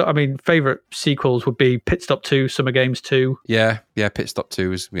 But you could, I mean, favourite sequels would be Pit Stop 2, Summer Games 2. Yeah, Pit Stop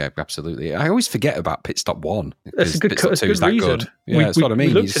 2 is, absolutely. I always forget about Pit Stop 1. That's a good, Pit Stop 2 is that reason. Good. Yeah, that's what I mean.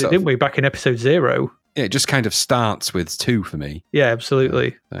 We looked at it, didn't we, back in episode 0? Yeah, it just kind of starts with 2 for me. Yeah,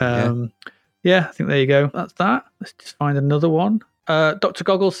 absolutely. Yeah, I think there you go. That's that. Let's just find another one. Dr.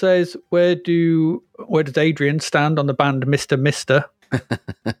 Goggle says, where does Adrian stand on the band Mr. Mister?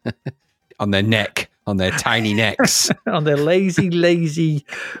 On their neck, on their tiny necks. On their lazy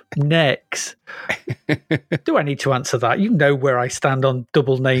necks. Do I need to answer that? You know where I stand on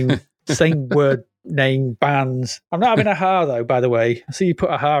double name, same word name bands. I'm not having a-ha, though, by the way. I see you put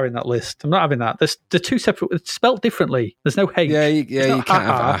a-ha in that list. I'm not having that. They're two separate, it's spelt differently. There's no H. Yeah, you can't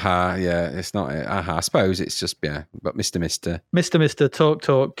have a-ha. Yeah, it's not a-ha. I suppose it's just, but Mr.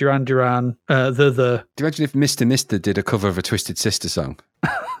 Talk, Duran Duran, the. Do you imagine if Mr. did a cover of a Twisted Sister song?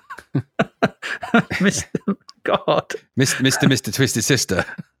 God. Mr. Twisted Sister.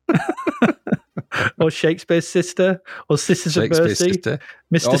 Or Shakespeare's Sister, or Sisters of Mercy. Sister.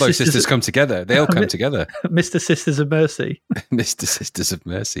 All those sisters come together. They all come together. Mr. Sisters of Mercy. Mr. Sisters of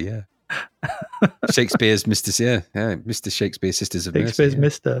Mercy, yeah. Shakespeare's Mr. Shakespeare Sisters of Mercy. Shakespeare's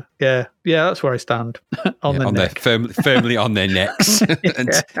Mr. Yeah, that's where I stand. on the neck. Firmly on their necks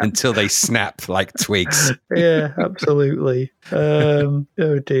until they snap like twigs. Yeah, absolutely. Oh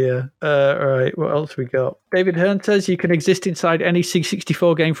dear. All right, what else we got? David Hearn says you can exist inside any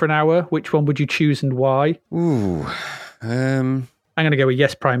C64 game for an hour. Which one would you choose and why? Ooh. I'm going to go with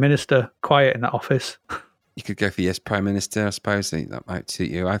Yes, Prime Minister. Quiet in that office. You could go for Yes, Prime Minister, I suppose. That might suit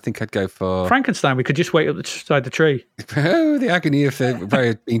you. I think I'd go for... Frankenstein. We could just wait outside the tree. Oh, the agony of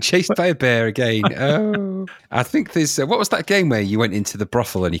being chased by a bear again. Oh. I think there's... what was that game where you went into the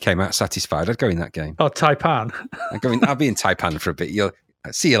brothel and you came out satisfied? I'd go in that game. Oh, Taipan. I'll be in Taipan for a bit.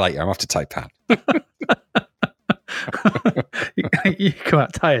 See you later. I'm off to Taipan. You come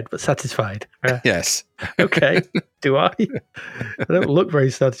out tired but satisfied. Yes. Okay. Do I? I don't look very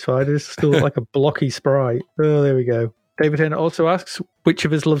satisfied. I still look like a blocky sprite. Oh, there we go. David Henn also asks, which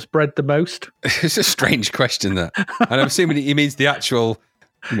of us loves bread the most? It's a strange question, that. And I'm assuming he means the actual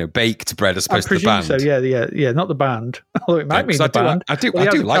baked bread as opposed to the band. So, yeah, not the band. Although it might mean the band. I do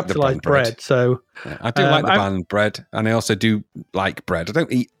like the band bread. So I do like the band bread, and I also do like bread. I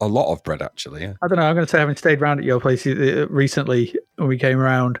don't eat a lot of bread, actually. Yeah. I don't know. I'm going to say, having stayed around at your place recently when we came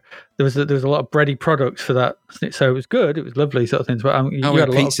around, there was a lot of bready products for that. So it was good. It was lovely sort of things. But we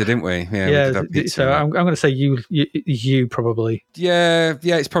had pizza, didn't we? Yeah. We did pizza, so I'm going to say you probably. Yeah.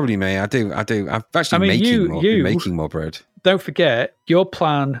 It's probably me. I do. I've actually making more bread. Don't forget your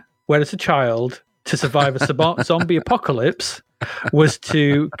plan when as a child to survive a zombie apocalypse was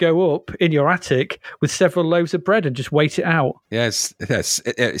to go up in your attic with several loaves of bread and just wait it out. Yes.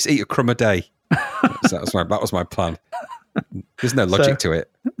 It's eat a crumb a day. That was my plan. There's no logic to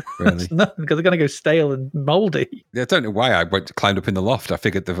it, really. No, because they're going to go stale and mouldy. I don't know why I climbed up in the loft.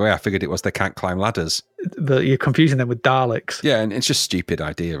 The way I figured it was they can't climb ladders. You're confusing them with Daleks. Yeah, and it's just a stupid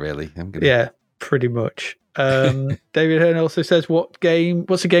idea, really. Yeah, pretty much. David Hearn also says, what's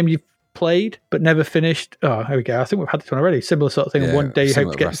a game you've played but never finished? Oh, here we go. I think we've had this one already. Similar sort of thing. Yeah, one day you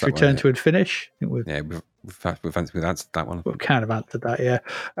hope to get to return to and finish. I think we've answered that one. We've kind of answered that,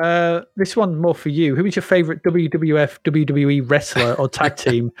 yeah. This one more for you. Who is your favourite WWF, WWE wrestler or tag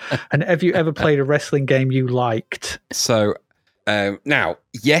team? And have you ever played a wrestling game you liked? So now,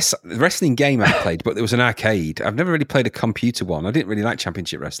 yes, the wrestling game I played, but there was an arcade. I've never really played a computer one. I didn't really like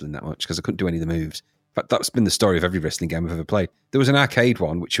Championship Wrestling that much because I couldn't do any of the moves. In fact, that's been the story of every wrestling game I've ever played. There was an arcade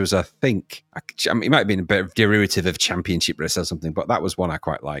one, which was, I think, it might have been a bit of derivative of Championship Wrestling or something, but that was one I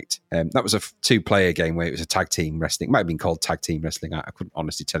quite liked. That was a 2-player game where it was a tag team wrestling. It might have been called tag team wrestling. I couldn't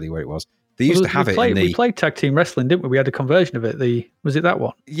honestly tell you where it was. They used to have it. We played tag team wrestling, didn't we? We had a conversion of it. Was it that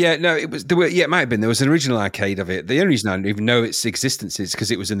one? Yeah, no, it was. It might have been. There was an original arcade of it. The only reason I don't even know its existence is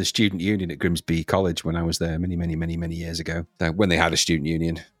because it was in the student union at Grimsby College when I was there many years ago. When they had a student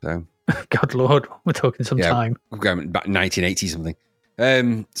union. So. God Lord, we're talking some time. We're going back 1980 something.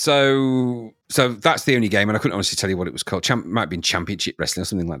 So that's the only game, and I couldn't honestly tell you what it was called. Might have been Championship Wrestling or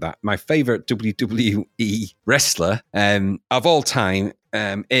something like that. My favourite WWE wrestler of all time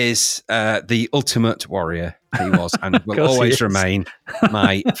is the Ultimate Warrior. He was and will always remain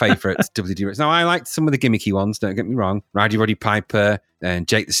my favourite WWE wrestler. Now, I liked some of the gimmicky ones, don't get me wrong. Roddy Piper, and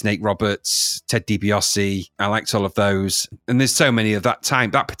Jake the Snake Roberts, Ted DiBiase. I liked all of those. And there's so many of that time.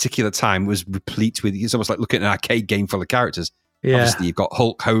 That particular time was replete with, it's almost like looking at an arcade game full of characters. Yeah. Obviously, you've got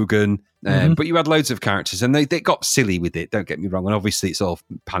Hulk Hogan, but you had loads of characters, and they got silly with it, don't get me wrong. And obviously, it's all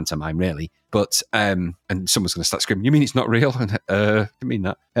pantomime, really. But, and someone's going to start screaming, you mean it's not real? I mean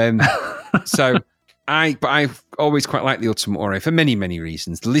that. So... I've always quite liked the Ultimate Warrior for many, many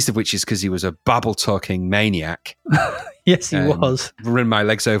reasons. The least of which is because he was a babble-talking maniac. Yes, he was. Run my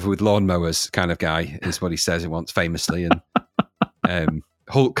legs over with lawnmowers kind of guy is what he says once famously. And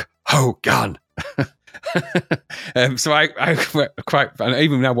Hulk Hogan. So I quite,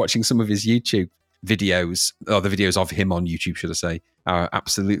 even now watching some of his YouTube videos, or the videos of him on YouTube, should I say, are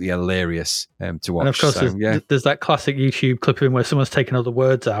absolutely hilarious to watch. And of course, there's that classic YouTube clip of him where someone's taking all the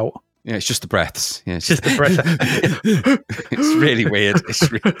words out. Yeah, it's just the breaths. Yeah, it's just the breath. It's really weird.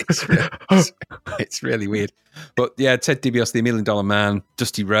 It's really weird. But yeah, Ted DiBiase, the $1 Million Man,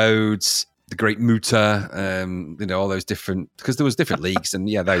 Dusty Rhodes, the Great Muta, all those different, because there was different leagues, and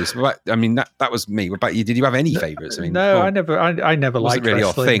yeah, those. I mean, that was me. What about you? Did you have any favourites? I mean, no, I never liked really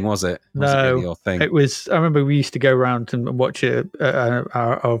wrestling. Your thing, was it? No, really your thing? It was. I remember we used to go around and watch it at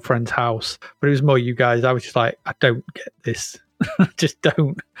our friend's house, but it was more you guys. I was just like, I don't get this. Just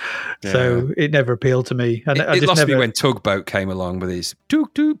don't. Yeah. So it never appealed to me. And it lost me when Tugboat came along with his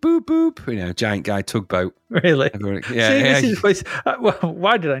doop doop boop boop. Giant guy Tugboat. Really? Yeah. See, this is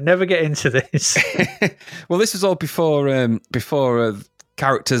why did I never get into this? Well, this was all before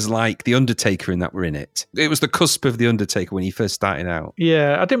characters like The Undertaker and that were in it. It was the cusp of The Undertaker when he first started out.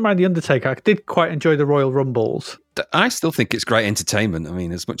 Yeah, I didn't mind The Undertaker. I did quite enjoy the Royal Rumbles. I still think it's great entertainment. I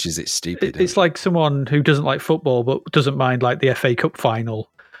mean, as much as it's stupid. It's like someone who doesn't like football but doesn't mind like the FA Cup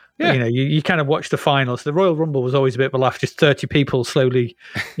final. Yeah. You kind of watch the finals. The Royal Rumble was always a bit of a laugh. Just 30 people slowly,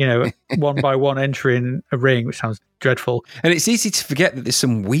 one by one entering a ring, which sounds dreadful. And it's easy to forget that there's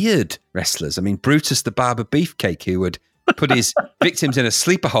some weird wrestlers. I mean, Brutus the Barber Beefcake, who would put his victims in a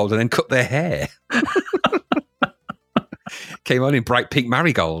sleeper hold and then cut their hair. Came on in bright pink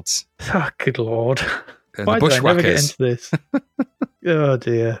marigolds. Oh, good Lord. And why the did I never get Bushwhackers. into this? Oh,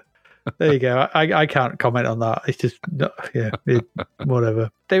 dear. There you go. I can't comment on that. It's just,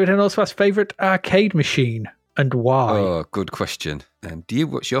 whatever. David Henn also asks, favourite arcade machine and why? Oh, good question.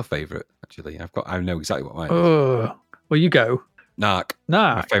 What's your favourite, actually? I know exactly what mine is. Oh, well, you go. Narc.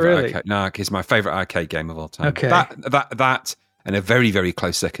 Really? Narc is my favourite arcade game of all time. Okay. That and a very, very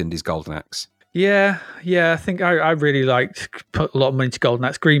close second is Golden Axe. Yeah. I think I really put a lot of money into Golden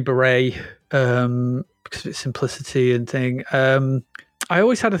Axe, Green Beret, because of its simplicity and thing. I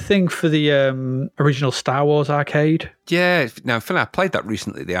always had a thing for the original Star Wars arcade. Yeah, now Phil, I played that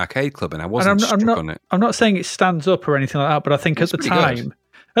recently at the arcade club, and I wasn't struck on it. I'm not saying it stands up or anything like that, but I think at the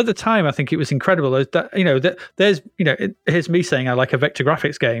time, I think it was incredible. Here's me saying I like a vector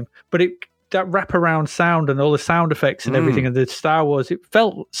graphics game, but that wraparound sound and all the sound effects and everything, and the Star Wars, it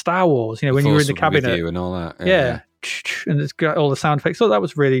felt Star Wars. When you were in the cabinet and all that. Yeah. And it's got all the sound effects. So that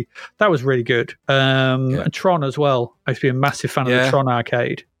was really good. And Tron as well. I used to be a massive fan of the Tron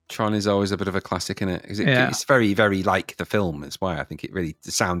arcade. Tron is always a bit of a classic, isn't it? It's very, very like the film. That's why I think it really,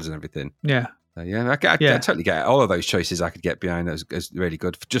 the sounds and everything. Yeah. I totally get it. All of those choices I could get behind as really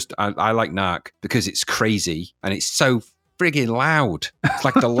good. I like Narc because it's crazy and it's so friggin' loud. It's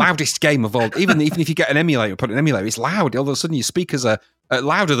like the loudest game of all. Even if you get an emulator, put an emulator, it's loud. All of a sudden your speakers are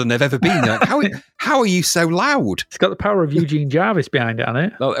louder than they've ever been. Like, how are you so loud? It's got the power of Eugene Jarvis behind it,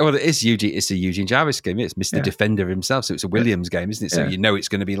 hasn't it? Well, it is Eugene. It's a Eugene Jarvis game. It's Mr. Defender himself, so it's a Williams game, isn't it? So you know it's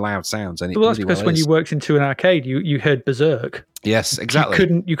going to be loud sounds. And that's because when you worked into an arcade, you heard Berserk. Yes,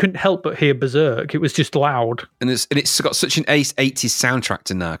 exactly. You couldn't help but hear Berserk. It was just loud. And it's got such an Ace 80s soundtrack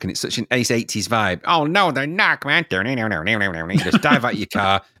to Narc, and it's such an Ace 80s vibe. Oh no, they're Narc, man! You just dive out of your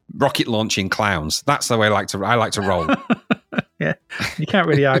car, rocket launching clowns. That's the way I like to roll. Yeah, you can't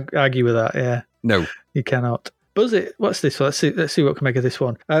really argue with that. Yeah, no, you cannot. Buzz it. What's this? Let's see what we can make of this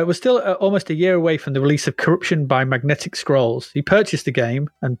one. We're still almost a year away from the release of Corruption by Magnetic Scrolls. He purchased the game,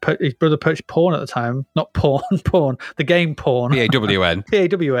 and his brother purchased Porn at the time. Not porn, the game Porn. PAWN.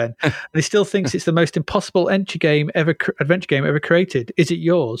 PAWN. And he still thinks it's the most impossible adventure game ever created. Is it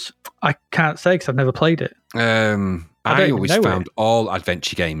yours? I can't say because I've never played it. I always found all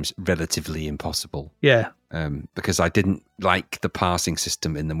adventure games relatively impossible. Yeah. Because I didn't like the parsing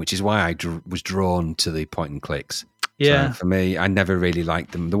system in them, which is why I was drawn to the point and clicks. Yeah. So for me, I never really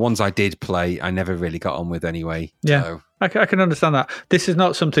liked them. The ones I did play, I never really got on with anyway. Yeah. So. I can understand that. This is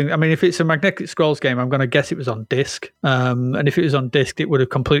not something, I mean, if it's a Magnetic Scrolls game, I'm going to guess it was on disc. And if it was on disc, it would have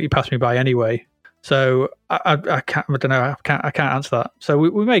completely passed me by anyway. So I don't know. I can't answer that. So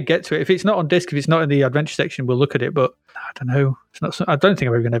we may get to it. If it's not on disc, if it's not in the adventure section, we'll look at it. But I don't know. It's not. I don't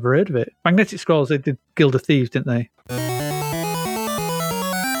think I've even ever heard of it. Magnetic Scrolls. They did Guild of Thieves, didn't they?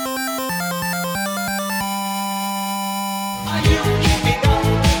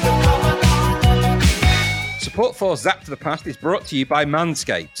 Support for Zap to the Past is brought to you by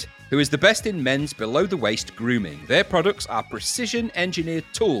Manscaped, who is the best in men's below-the-waist grooming. Their products are precision-engineered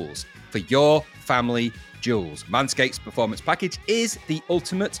tools for your family jewels. Manscaped's Performance Package is the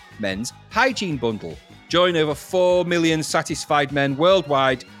ultimate men's hygiene bundle. Join over 4 million satisfied men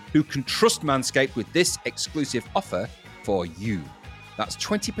worldwide who can trust Manscaped with this exclusive offer for you. That's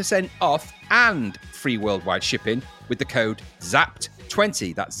 20% off and free worldwide shipping with the code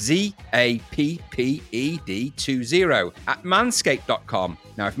ZAPPED20. That's ZAPPED20 at manscaped.com.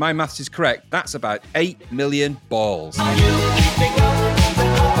 Now, if my maths is correct, that's about 8 million balls.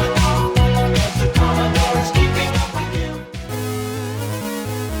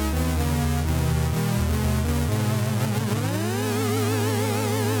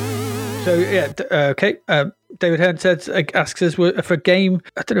 So, yeah, okay. David Hearn asks us for a game.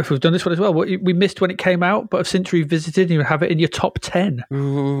 I don't know if we've done this one as well. We missed when it came out, but have since revisited, and you have it in your top 10.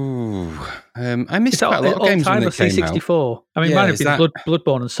 Ooh. I missed quite a lot of games when they came C64. Out. I mean, mine have been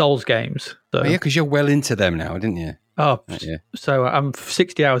Bloodborne and Souls games. So. Oh, yeah, because you're well into them now, didn't you? Oh, yeah. So I'm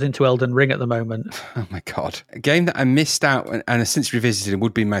 60 hours into Elden Ring at the moment. Oh, my God. A game that I missed out and have since revisited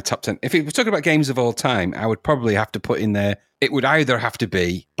would be in my top 10. If we're talking about games of all time, I would probably have to put in there, it would either have to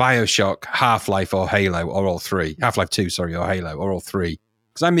be BioShock, Half-Life, or Halo, or all three. Half-Life 2, sorry, or Halo, or all three.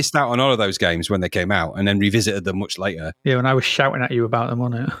 Because I missed out on all of those games when they came out and then revisited them much later. Yeah, when I was shouting at you about them,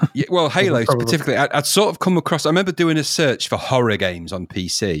 wasn't it? Yeah, well, Halo specifically, I'd sort of come across, I remember doing a search for horror games on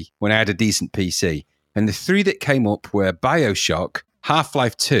PC when I had a decent PC. And the three that came up were BioShock,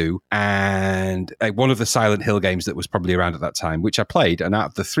 Half-Life 2, and one of the Silent Hill games that was probably around at that time, which I played. And out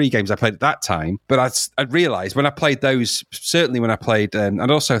of the three games I played at that time, but I'd realised when I played those, certainly when I played, and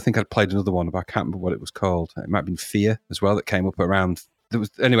also I think I'd played another one, but I can't remember what it was called. It might have been Fear as well that came up around.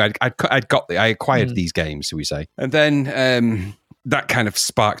 Anyway, I acquired these games, shall we say. And then that kind of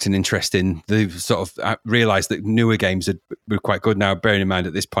sparked an interest in the sort of, I realised that newer games were quite good. Now, bearing in mind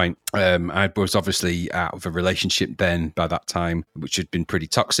at this point, I was obviously out of a relationship then by that time, which had been pretty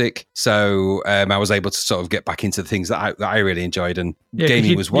toxic. So I was able to sort of get back into the things that I really enjoyed, and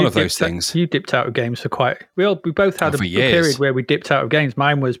gaming was one of those things. You dipped out of games for quite... We both had a period where we dipped out of games.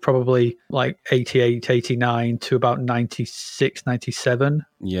 Mine was probably like 88, 89 to about 96, 97.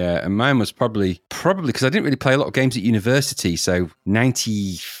 Yeah, and mine was probably because I didn't really play a lot of games at university, so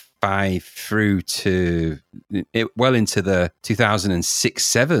 95 through to well into the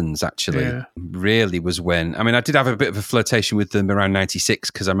 2006-7s, actually, really was when, I mean, I did have a bit of a flirtation with them around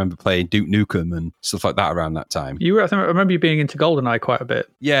 96 because I remember playing Duke Nukem and stuff like that around that time. I remember you being into GoldenEye quite a bit.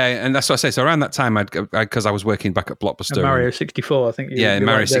 Yeah, and that's what I say. So around that time, because I was working back at Blockbuster. And Mario 64, I think.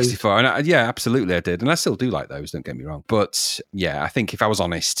 Mario 64. And absolutely I did. And I still do like those, don't get me wrong. But yeah, I think if I was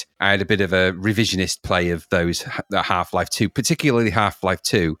honest, I had a bit of a revisionist play of those, Half-Life 2, particularly Half-Life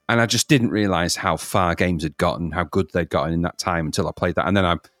 2. And I just didn't realise how far games had gotten, how good they'd gotten in that time until I played that. And then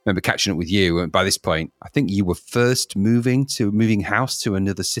I remember catching up with you. And by this point, I think you were first moving house to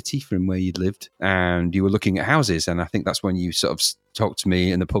another city from where you'd lived. And you were looking at houses. And I think that's when you sort of talked to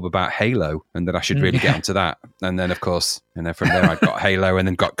me in the pub about Halo and that I should really get onto that. And then, of course, from there I got Halo and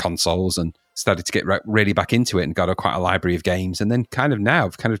then got consoles and started to get really back into it and got quite a library of games. And then kind of now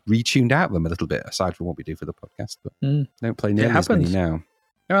I've kind of retuned out them a little bit, aside from what we do for the podcast. But don't play nearly as many now.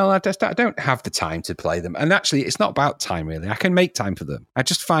 Well, I don't have the time to play them. And actually, it's not about time, really. I can make time for them. I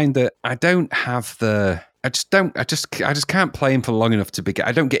just find that I don't have I just can't play them for long enough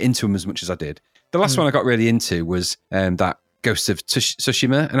I don't get into them as much as I did. The last one I got really into was that Ghost of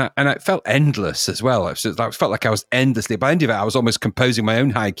Tsushima, and it felt endless as well. It felt like I was endlessly. By the end of it, I was almost composing my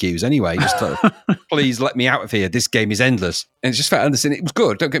own haikus anyway. Just to, please let me out of here. This game is endless, and it just felt endless. And it was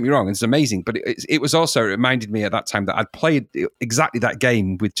good. Don't get me wrong; it's amazing. But it was also, it reminded me at that time that I'd played exactly that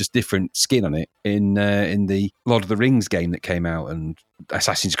game with just different skin on it in the Lord of the Rings game that came out, and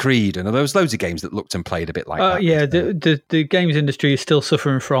Assassin's Creed, and there was loads of games that looked and played a bit like that. Yeah, the games industry is still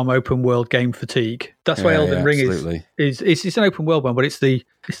suffering from open world game fatigue. That's why Elden Ring is it's an open world one, but it's the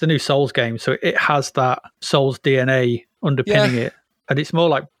new Souls game, so it has that Souls DNA underpinning it. And it's more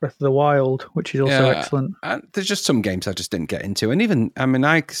like Breath of the Wild, which is also excellent. And there's just some games I just didn't get into. And even, I mean,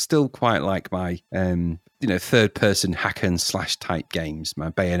 I still quite like my third-person hack and slash type games, my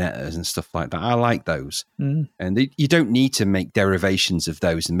Bayonettas and stuff like that. I like those. And you don't need to make derivations of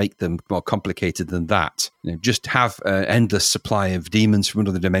those and make them more complicated than that. Just have an endless supply of demons from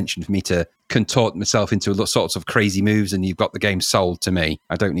another dimension for me to contort myself into sorts of crazy moves, and you've got the game sold to me.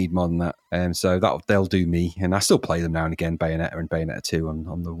 I don't need more than that. So they'll do me. And I still play them now and again, Bayonetta and Bayonetta 2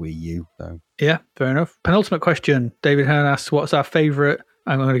 on the Wii U. So. Yeah, fair enough. Penultimate question. David Hearn asks, what's our favourite...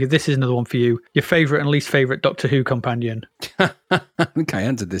 I'm going to give this is another one for you. Your favourite and least favourite Doctor Who companion? I think I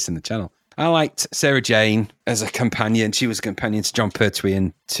answered this in the channel. I liked Sarah Jane as a companion. She was a companion to John Pertwee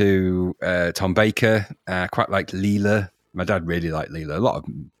and to Tom Baker. I quite liked Leela. My dad really liked Leela. A lot of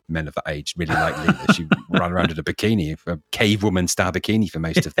men of that age really liked Leela. She ran around in a bikini, a cave woman style bikini for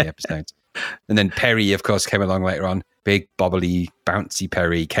most of the episodes. And then Perry, of course, came along later on. Big, bobbly, bouncy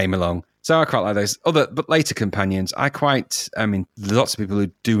Perry came along. So I quite like those. But later companions, there's lots of people who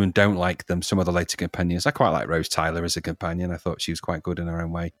do and don't like them, some of the later companions. I quite like Rose Tyler as a companion. I thought she was quite good in her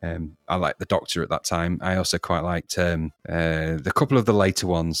own way. I liked the Doctor at that time. I also quite liked the couple of the later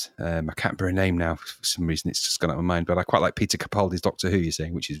ones. I can't remember her name now. For some reason, it's just gone out of my mind. But I quite like Peter Capaldi's Doctor Who, you're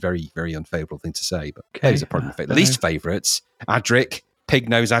saying, which is very, very unfavourable thing to say. But those are probably my least favourites. Adric, pig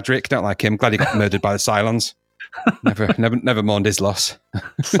nose Adric. Don't like him. Glad he got murdered by the Cylons. Never mourned his loss.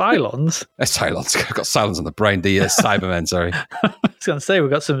 Cylons? Cylons. I've got Cylons on the brain. The Cybermen, sorry. I was going to say, we've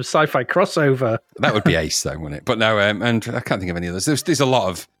got some sci-fi crossover. That would be Ace, though, wouldn't it? But no, and I can't think of any others. There's a lot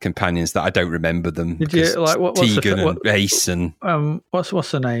of companions that I don't remember them. Did you like Tegan and Ace and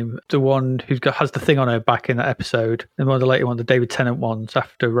what's her name? The one who has the thing on her back in that episode, and one of the later ones, the David Tennant ones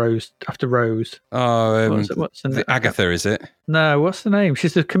after Rose. Oh, what's the name? Agatha, is it? No, what's the name?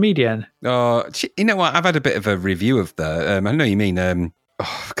 She's the comedian. Oh, you know what? I've had a bit of a review of that. I know you mean.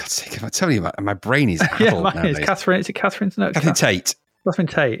 For God's sake, if I tell you, my brain is adult nowadays. It's Catherine. Is it Catherine? No, Catherine Tate. Catherine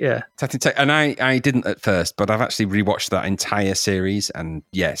Tate, yeah. Catherine Tate. And I didn't at first, but I've actually rewatched that entire series. And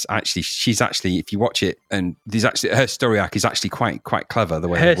yes, actually, she's actually, if you watch it, and there's actually her story arc is actually quite clever. The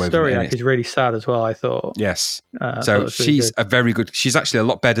way her story arc is really sad as well, I thought. Yes. So she's a very good. She's actually a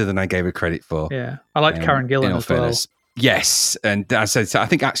lot better than I gave her credit for. Yeah, I liked Karen Gillan as well. Yes, and as I said, I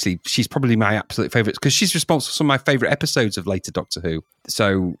think actually she's probably my absolute favourite because she's responsible for some of my favourite episodes of later Doctor Who.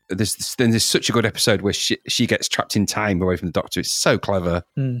 So there's such a good episode where she gets trapped in time away from the Doctor. It's so clever,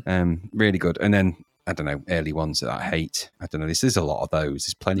 really good. And then I don't know, early ones that I hate. I don't know. There's a lot of those.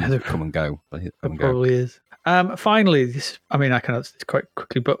 There's plenty that come and go. Probably is. Finally, I cannot say this quite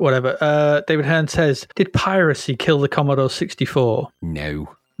quickly, but whatever. David Hearn says, "Did piracy kill the Commodore 64?"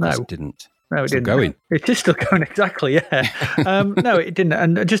 No, it didn't. No, it still didn't. Going. It is still going, exactly, yeah. No, it didn't.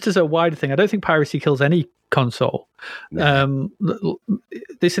 And just as a wider thing, I don't think piracy kills any console. No.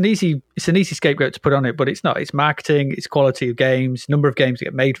 It's an easy scapegoat to put on it, but it's not. It's marketing, it's quality of games, number of games that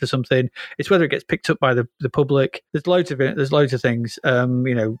get made for something. It's whether it gets picked up by the public. There's loads of things.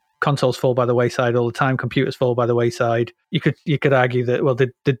 Consoles fall by the wayside all the time. Computers fall by the wayside. You could argue that, well,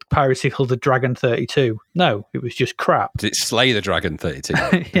 did piracy kill the Dragon 32? No, it was just crap. Did it slay the Dragon 32?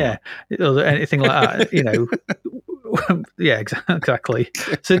 Yeah, anything like that. Yeah, exactly.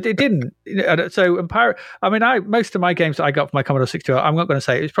 So it didn't. So most of my games that I got for my Commodore 64, I'm not going to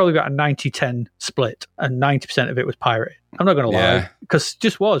say it was probably about a 90-10 split, and 90% of it was pirated. I'm not going to lie, because it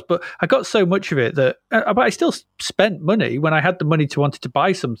just was. But I got so much of it that, but I still spent money. When I had the money wanted to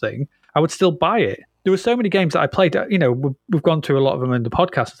buy something, I would still buy it. There were so many games that I played. We've gone through a lot of them in the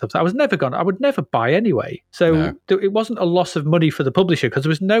podcast and stuff. So I would never buy anyway. So it wasn't a loss of money for the publisher, because there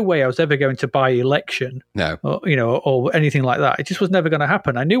was no way I was ever going to buy Election, or anything like that. It just was never going to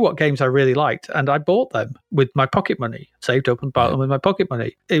happen. I knew what games I really liked, and I bought them with my pocket money, saved up and bought them with my pocket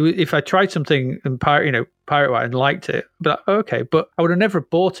money. If I tried something and pirate and liked it, but okay, but I would have never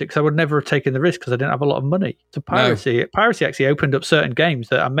bought it, because I would never have taken the risk, because I didn't have a lot of money. So piracy actually opened up certain games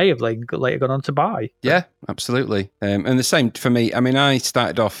that I may have later gone on to buy. Yeah, absolutely. And the same for me. I mean, I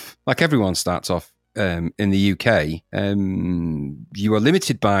started off like everyone starts off in the UK. You are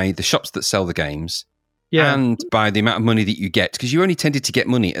limited by the shops that sell the games. Yeah. And by the amount of money that you get, because you only tended to get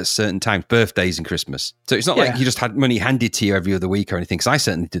money at certain times, birthdays and Christmas. So it's not like you just had money handed to you every other week or anything, because I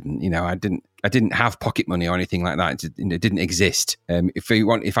certainly didn't. I didn't have pocket money or anything like that. It didn't exist.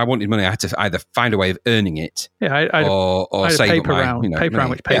 If I wanted money, I had to either find a way of earning it, or save paper round,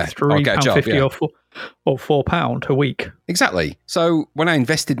 which paid £3.50 or £4 a week. Exactly. So when I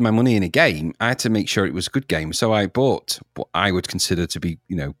invested my money in a game, I had to make sure it was a good game. So I bought what I would consider to be,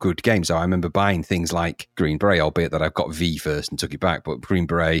 good games. So I remember buying things like Green Beret, albeit that I've got V first and took it back, but Green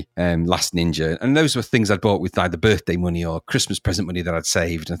Beret, Last Ninja, and those were things I'd bought with either birthday money or Christmas present money that I'd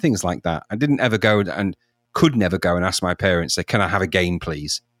saved and things like that. I didn't ever go and could never go and ask my parents, say, can I have a game,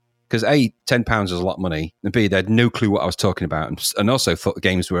 please? Because A, £10 was a lot of money, and B, they had no clue what I was talking about, and also thought the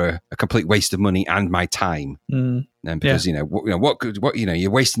games were a complete waste of money and my time. And because you're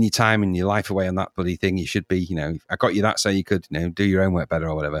wasting your time and your life away on that bloody thing. You should be, I got you that so you could, do your own work better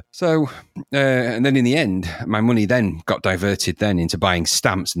or whatever. So, and then in the end, my money then got diverted then into buying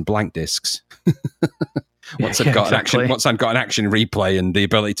stamps and blank discs. Once I'd got an action replay and the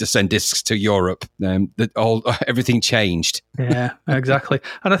ability to send discs to Europe, everything changed. Yeah, exactly.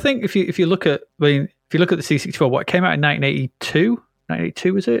 And I think if you look at the C64, what came out in 1982.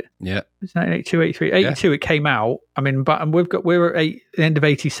 1982 was it? Yeah, it's 1982, 83, 82. Yeah. It came out. I mean, and we're at the end of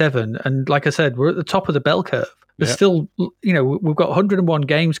 87, and like I said, we're at the top of the bell curve. There's still, we've got 101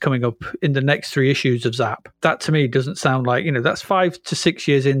 games coming up in the next 3 issues of Zap. That to me doesn't sound like, that's 5 to 6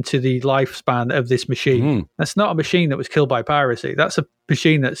 years into the lifespan of this machine. That's not a machine that was killed by piracy. That's a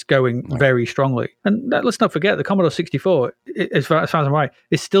machine that's going very strongly. And let's not forget, the Commodore 64, as far as I'm right,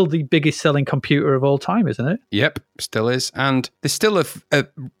 is still the biggest selling computer of all time, isn't it? Yep, still is. And there's still a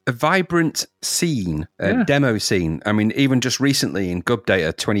vibrant scene, demo scene. I mean, even just recently in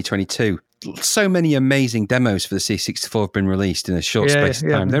GubData 2022, so many amazing demos for the C64 have been released in a short space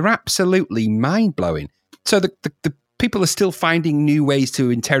of time. They're absolutely mind-blowing. So the people are still finding new ways to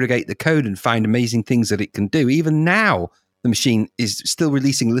interrogate the code and find amazing things that it can do. Even now, the machine is still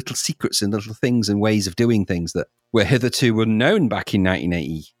releasing little secrets and little things and ways of doing things that were hitherto unknown back in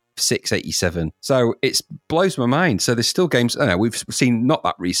 1986, 87. So it blows my mind. So there's still games, I don't know, we've seen not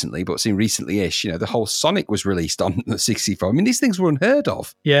that recently, but seen recently-ish, the whole Sonic was released on the 64. I mean, these things were unheard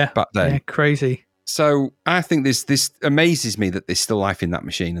of back then. Yeah, crazy. So I think this amazes me that there's still life in that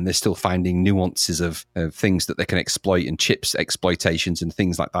machine, and they're still finding nuances of things that they can exploit and chips exploitations and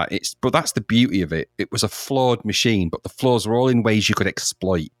things like that. But that's the beauty of it. It was a flawed machine, but the flaws were all in ways you could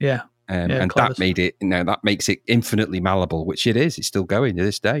exploit. Yeah. And that made it, that makes it infinitely malleable, which it is. It's still going to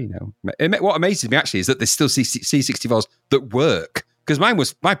this day. What amazes me actually is that there's still C64s that work, because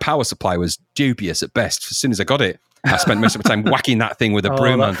my power supply was dubious at best. As soon as I got it, I spent most of my time whacking that thing with a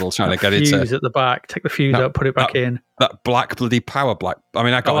broom handle trying to get it to fuse at the back. Take the fuse out, put it back in. That black bloody power black. I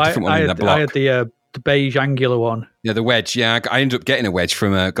mean, I got a different one in the block. I had the beige angular one. Yeah, the wedge. Yeah, I ended up getting a wedge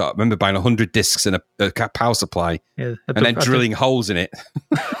from I remember buying 100 discs and a power supply, and then drilling holes in it.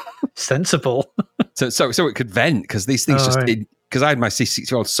 Sensible. so it could vent, because these things because I had my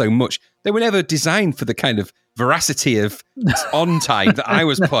C64 so much, they were never designed for the kind of veracity of on time that I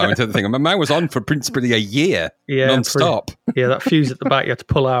was putting into the thing. I mean, mine was on for principally a year, non-stop. That fuse at the back you had to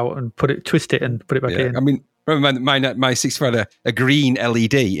pull out and twist it and put it back in. I mean, Remember my 64 had a green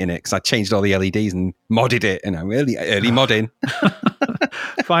LED in it because I changed all the LEDs and modded it. Early modding.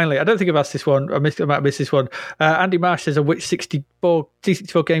 Finally, I don't think I've asked this one. I might have missed this one. Andy Marsh says, which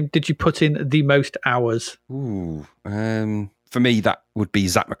C64 game did you put in the most hours? Ooh, for me, that would be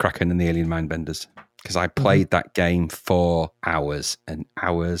Zap McCracken and the Alien Mindbenders. Because I played that game for hours and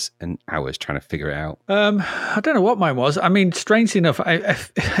hours and hours trying to figure it out. I don't know what mine was. I mean, strangely enough,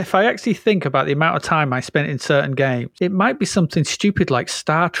 if I actually think about the amount of time I spent in certain games, it might be something stupid like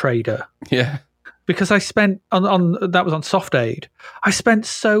Star Trader. Yeah. Because I spent on that was on Soft Aid. I spent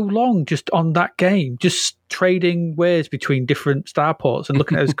so long just on that game, just trading wares between different starports and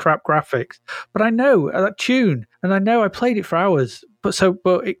looking at those crap graphics. But I know that tune, and I know I played it for hours. But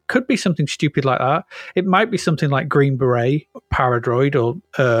it could be something stupid like that. It might be something like Green Beret, Paradroid,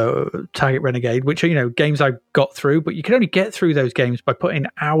 or Target Renegade, which are games I got through. But you can only get through those games by putting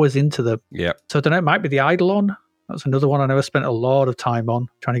hours into them. Yeah. So I don't know. It might be the Eidolon. That's another one I know I spent a lot of time on,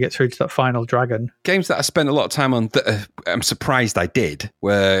 trying to get through to that final dragon. Games that I spent a lot of time on that I'm surprised I did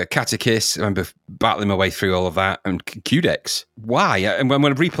were Catechus. I remember battling my way through all of that, and Codex. Why? And when I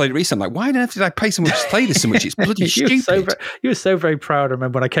replayed it recently, I'm like, why on earth did I pay so much to play this so much? It's bloody stupid. You were so very proud. I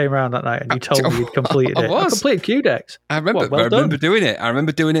remember when I came around that night and you told me you'd completed it. I completed Codex. I remember doing it. I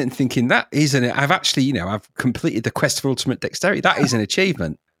remember doing it and thinking, that isn't it. I've actually, I've completed the Quest for Ultimate Dexterity. That is an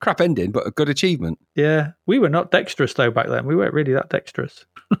achievement. Crap ending, but a good achievement. Yeah. We were not dexterous, though, back then. We weren't really that dexterous.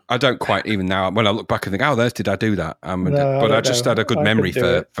 I don't quite even now. When I look back and think, how on earth did I do that? I just had a good memory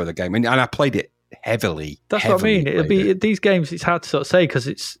for the game. And I played it heavily. That's what I mean. It'll be these games, it's hard to sort of say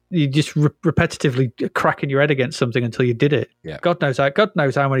because you just repetitively cracking your head against something until you did it. Yeah. God knows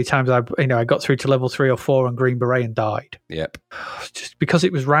how many times I got through to level 3 or 4 on Green Beret and died. Yep. Just because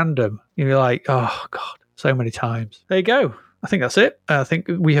it was random. You're like, oh, God, so many times. There you go. I think that's it. I think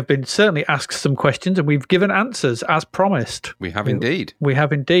we have been certainly asked some questions and we've given answers as promised. We have indeed. We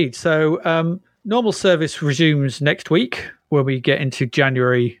have indeed. So normal service resumes next week where we get into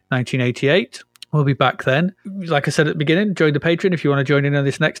January 1988. We'll be back then. Like I said at the beginning, join the Patreon if you want to join in on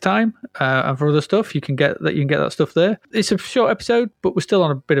this next time. And for other stuff, you can get that stuff there. It's a short episode, but we're still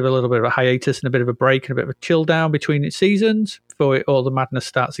on a little bit of a hiatus and a bit of a break and a bit of a chill down between its seasons before all the madness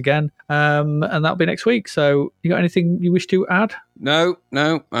starts again. And that'll be next week. So you got anything you wish to add? No.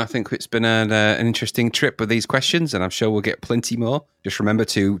 I think it's been an interesting trip with these questions, and I'm sure we'll get plenty more. Just remember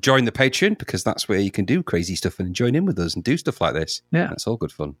to join the Patreon because that's where you can do crazy stuff and join in with us and do stuff like this. Yeah. That's all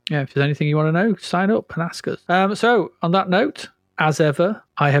good fun. Yeah, if there's anything you want to know, sign up and ask us. So on that note, as ever,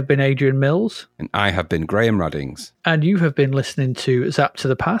 I have been Adrian Mills. And I have been Graham Raddings. And you have been listening to Zap to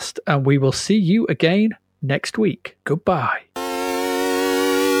the Past, and we will see you again next week. Goodbye.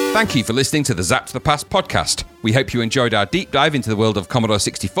 Thank you for listening to the Zap to the Past podcast. We hope you enjoyed our deep dive into the world of Commodore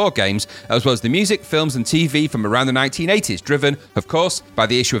 64 games, as well as the music, films and TV from around the 1980s, driven, of course, by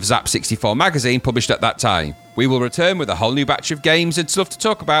the issue of Zap 64 magazine published at that time. We will return with a whole new batch of games and stuff to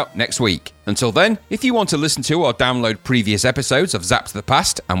talk about next week. Until then, if you want to listen to or download previous episodes of Zap to the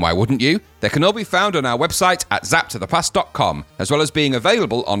Past, and why wouldn't you, they can all be found on our website at zaptothepast.com, as well as being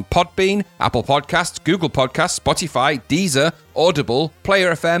available on Podbean, Apple Podcasts, Google Podcasts, Spotify, Deezer, Audible,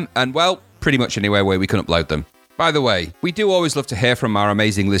 Player FM, and, well, pretty much anywhere where we can upload them. By the way, we do always love to hear from our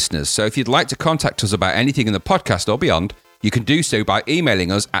amazing listeners, so if you'd like to contact us about anything in the podcast or beyond, you can do so by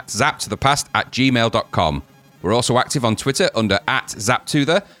emailing us at zaptothepast@gmail.com. We're also active on Twitter under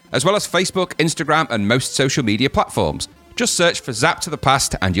 @ZapToThe, as well as Facebook, Instagram, and most social media platforms. Just search for Zap to the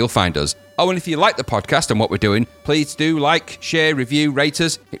Past and you'll find us. Oh, and if you like the podcast and what we're doing, please do like, share, review, rate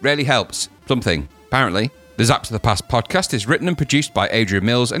us. It really helps. Something, apparently. The Zap to the Past podcast is written and produced by Adrian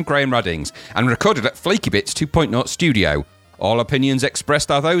Mills and Graham Raddings and recorded at Flaky Bits 2.0 Studio. All opinions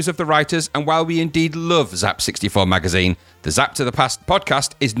expressed are those of the writers, and while we indeed love Zap 64 magazine, the Zap to the Past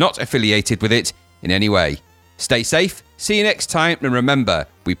podcast is not affiliated with it in any way. Stay safe, see you next time, and remember,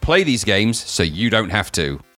 we play these games so you don't have to.